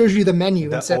comes and shows you the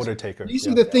menu and says, order taker. "These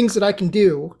are the things that I can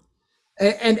do."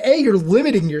 And A, you're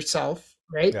limiting yourself,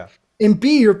 right? Yeah. And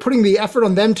B, you're putting the effort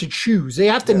on them to choose. They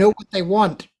have to know what they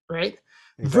want, right?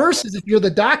 Exactly. Versus if you're the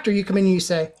doctor, you come in and you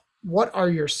say, "What are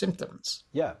your symptoms?"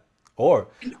 Yeah. Or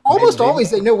and almost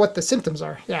always they know what the symptoms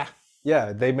are. Yeah.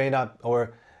 Yeah, they may not,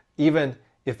 or even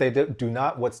if they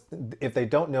if they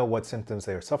don't know what symptoms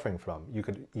they are suffering from, you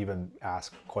could even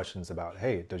ask questions about,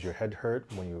 hey, does your head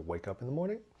hurt when you wake up in the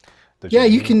morning? If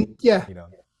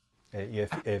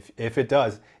it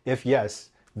does, if yes,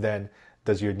 then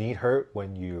does your knee hurt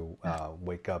when you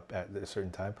wake up at a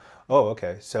certain time? Oh,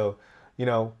 okay. So,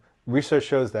 research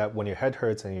shows that when your head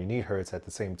hurts and your knee hurts at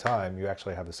the same time, you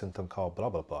actually have a symptom called blah,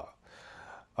 blah, blah.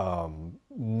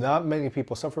 Not many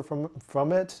people suffer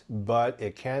from it, but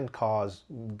it can cause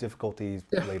difficulties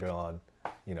later on,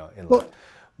 in life.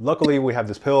 Luckily, we have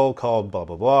this pill called blah,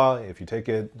 blah, blah. If you take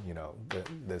it,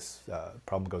 this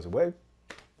problem goes away.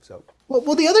 So.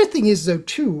 Well, the other thing is, though,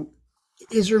 too,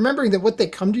 is remembering that what they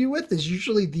come to you with is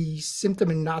usually the symptom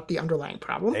and not the underlying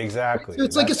problem. Exactly. So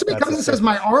it's like if somebody comes and says,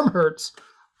 my arm hurts.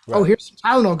 Right. Oh, here's some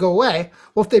Tylenol, go away.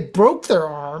 Well, if they broke their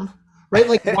arm, right?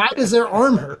 Like, why does their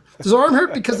arm hurt? Does their arm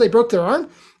hurt because they broke their arm?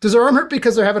 Does their arm hurt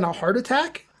because they're having a heart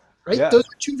attack? Right? Yeah. Those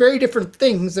are two very different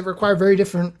things that require very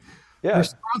different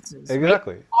responses.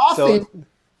 Exactly. Right? Often,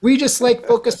 we just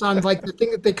focus on the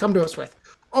thing that they come to us with.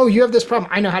 Oh, you have this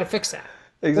problem. I know how to fix that.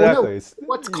 Exactly. Well, no,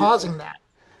 what's causing that?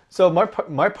 So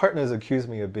my partners accuse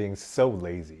me of being so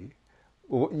lazy.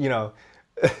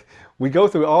 We go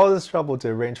through all this trouble to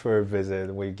arrange for a visit,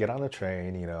 and we get on a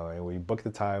train, and we book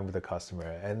the time with the customer,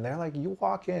 and they're like, you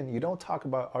walk in, you don't talk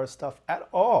about our stuff at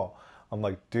all. I'm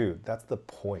like, dude, that's the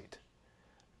point.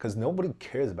 Because nobody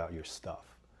cares about your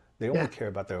stuff. They only care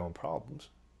about their own problems.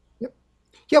 Yep.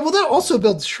 Yeah, well, that also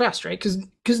builds trust, right?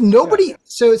 Because nobody,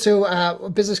 so a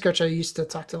business coach I used to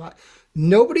talk to a lot,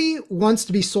 nobody wants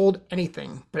to be sold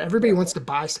anything, but everybody wants to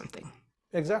buy something.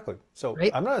 Exactly. So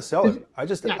right? I'm not a seller. I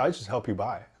just help you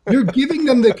buy. You're giving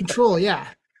them the control, yeah.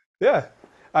 Yeah.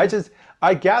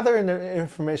 I gather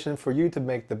information for you to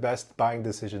make the best buying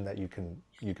decision that you can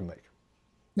make.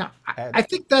 No, I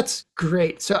think that's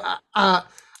great. So I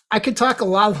could talk a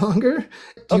lot longer.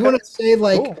 Do you want to say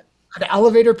an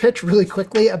elevator pitch really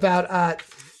quickly about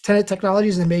TENET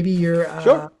Technologies and maybe your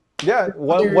Sure. Yeah,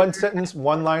 one sentence,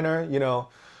 one liner,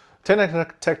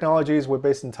 TENET Technologies, we're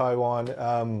based in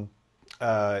Taiwan.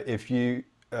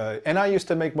 NI used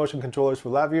to make motion controllers for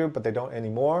LabVIEW, but they don't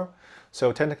anymore.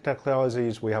 So TENET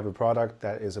Technologies, we have a product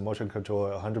that is a motion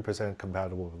controller 100%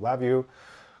 compatible with LabVIEW.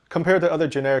 Compared to other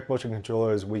generic motion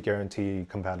controllers, we guarantee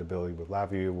compatibility with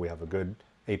LabVIEW. We have a good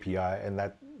API, and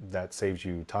that saves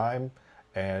you time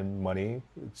and money,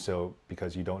 so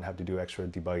because you don't have to do extra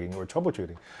debugging or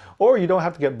troubleshooting, or you don't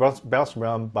have to get bounced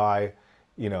around by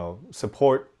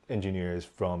support engineers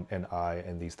from NI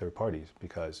and these third parties,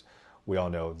 because we all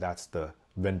know that's the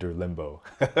vendor limbo.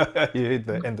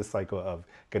 The end the cycle of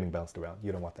getting bounced around.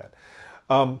 You don't want that.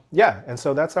 And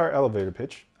so that's our elevator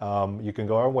pitch. You can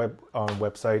go on our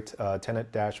website,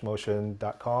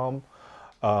 tenet-motion.com.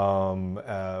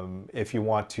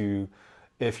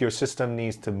 If your system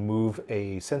needs to move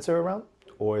a sensor around,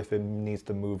 or if it needs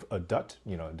to move a DUT,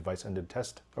 a device under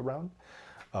test around,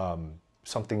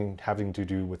 something having to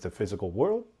do with the physical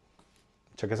world,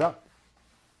 check us out.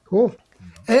 Cool.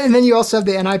 And then you also have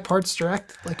the NI Parts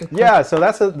Direct, so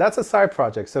that's a side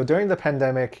project. So during the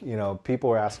pandemic, people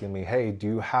were asking me, hey, do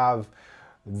you have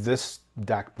this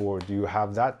DAC board? Do you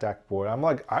have that DAC board? I'm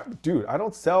like, dude, I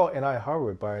don't sell NI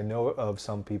hardware, but I know of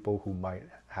some people who might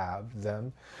have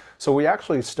them. So we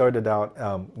actually started out,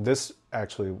 this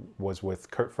actually was with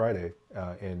Kurt Friday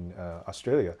in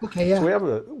Australia. Okay, yeah. So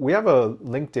we have a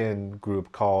LinkedIn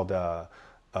group called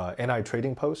NI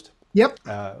Trading Post. Yep.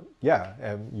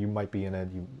 And you might be in it.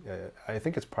 I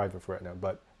think it's private for right now,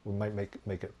 but we might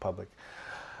make it public.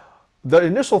 The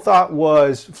initial thought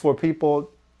was for people,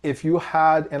 if you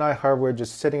had NI hardware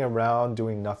just sitting around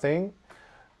doing nothing,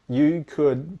 you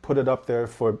could put it up there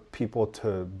for people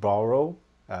to borrow,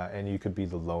 and you could be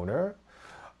the loaner.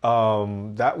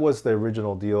 That was the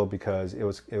original deal because it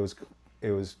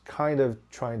was kind of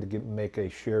trying to make a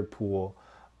shared pool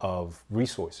of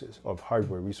resources, of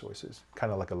hardware resources,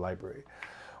 kind of like a library.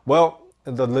 Well,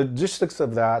 the logistics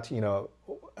of that,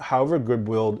 however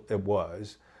goodwill it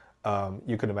was,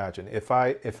 you can imagine if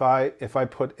I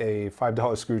put a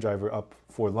 $5 screwdriver up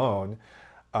for loan,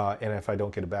 and if I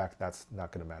don't get it back, that's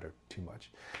not going to matter too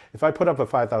much. If I put up a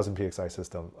 5,000 PXI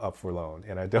system up for loan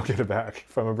and I don't get it back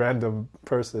from a random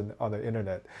person on the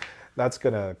internet, that's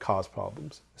going to cause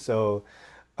problems. So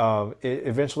it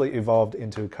eventually evolved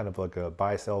into kind of like a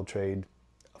buy-sell trade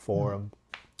forum.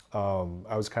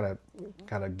 I was kind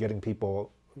of getting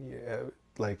people,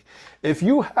 like, if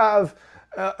you have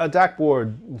a DAC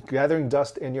board gathering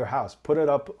dust in your house, put it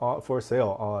up for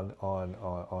sale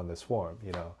on this forum,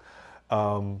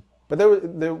 but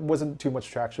there wasn't too much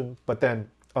traction. But then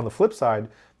on the flip side,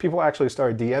 people actually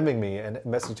started DMing me and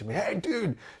messaging me, "Hey,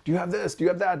 dude, do you have this? Do you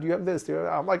have that? Do you have this? Do you have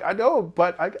that?" I'm like, I know,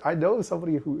 but I know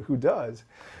somebody who does.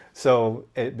 So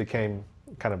it became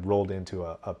kind of rolled into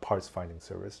a parts finding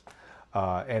service.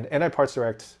 And NI Parts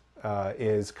Direct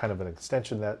is kind of an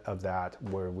extension of that,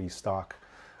 where we stock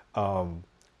some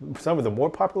of the more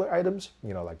popular items,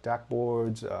 like DAC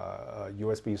boards,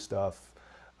 USB stuff,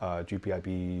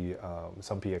 GPIB,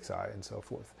 some PXI, and so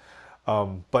forth.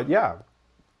 But yeah,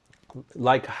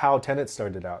 like how TENET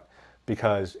started out,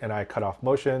 because NI cut off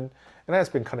motion, and has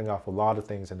been cutting off a lot of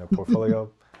things in their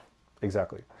portfolio.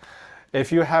 Exactly.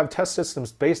 If you have test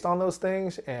systems based on those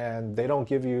things and they don't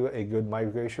give you a good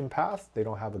migration path, they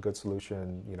don't have a good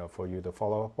solution, for you to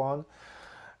follow up on.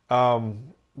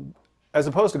 As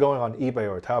opposed to going on eBay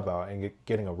or Taobao and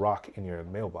getting a rock in your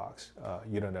mailbox,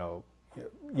 you don't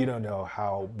know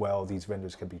how well these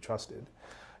vendors can be trusted.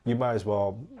 You might as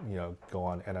well, go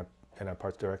on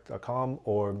nipartsdirect.com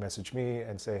or message me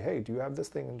and say, "Hey, do you have this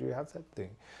thing and do you have that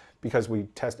thing?" Because we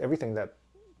test everything that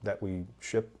we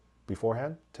ship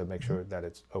beforehand to make sure that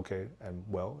it's okay and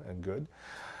well and good.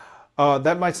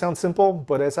 That might sound simple,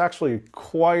 but it's actually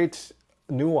quite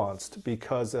nuanced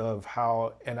because of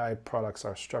how NI products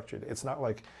are structured. It's not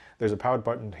like there's a power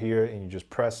button here and you just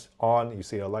press on, you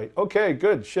see a light, okay,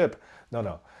 good, ship.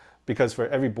 No. Because for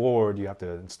every board, you have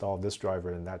to install this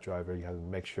driver and that driver. You have to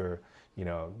make sure,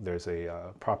 there's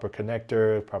a proper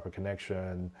connector, proper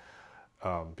connection,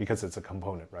 because it's a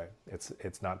component, right?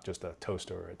 It's not just a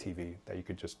toaster or a TV that you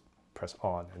could just press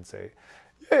on and say,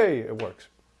 "Yay, it works."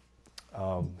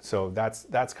 So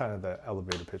that's kind of the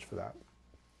elevator pitch for that.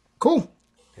 Cool.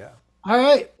 Yeah. All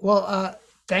right. Well,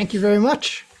 thank you very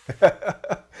much.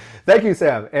 Thank you,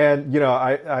 Sam. And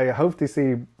I hope to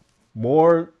see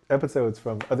more episodes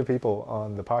from other people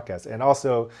on the podcast. And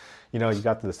also, you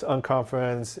got this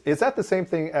unconference. Is that the same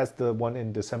thing as the one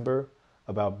in December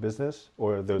about business,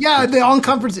 or those? Yeah, the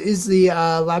on-conference is the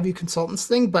LabVIEW Consultants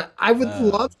thing, but I would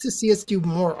love to see us do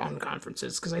more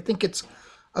on-conferences, because I think it's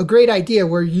a great idea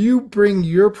where you bring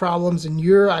your problems and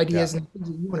your ideas and things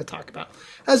that you want to talk about,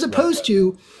 as opposed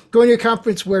to going to a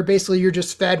conference where basically you're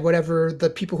just fed whatever the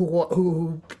people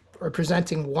who are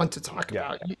presenting want to talk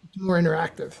about. It's more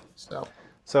interactive.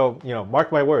 So,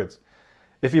 mark my words.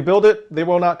 If you build it, they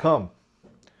will not come.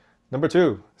 Number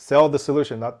 2, sell the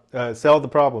solution, sell the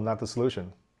problem, not the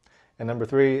solution. And number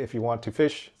 3, if you want to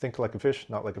fish, think like a fish,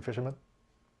 not like a fisherman.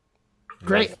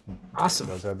 Great. Awesome.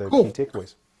 Those are the key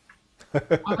takeaways.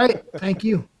 All right. Thank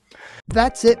you.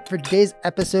 That's it for today's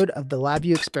episode of the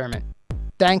LabVIEW Experiment.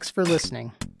 Thanks for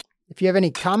listening. If you have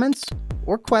any comments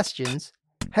or questions,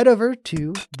 head over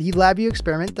to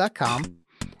thelabviewexperiment.com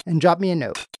and drop me a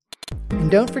note. And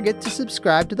don't forget to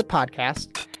subscribe to the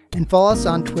podcast and follow us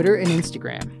on Twitter and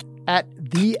Instagram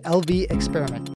 @TheLVExperiment.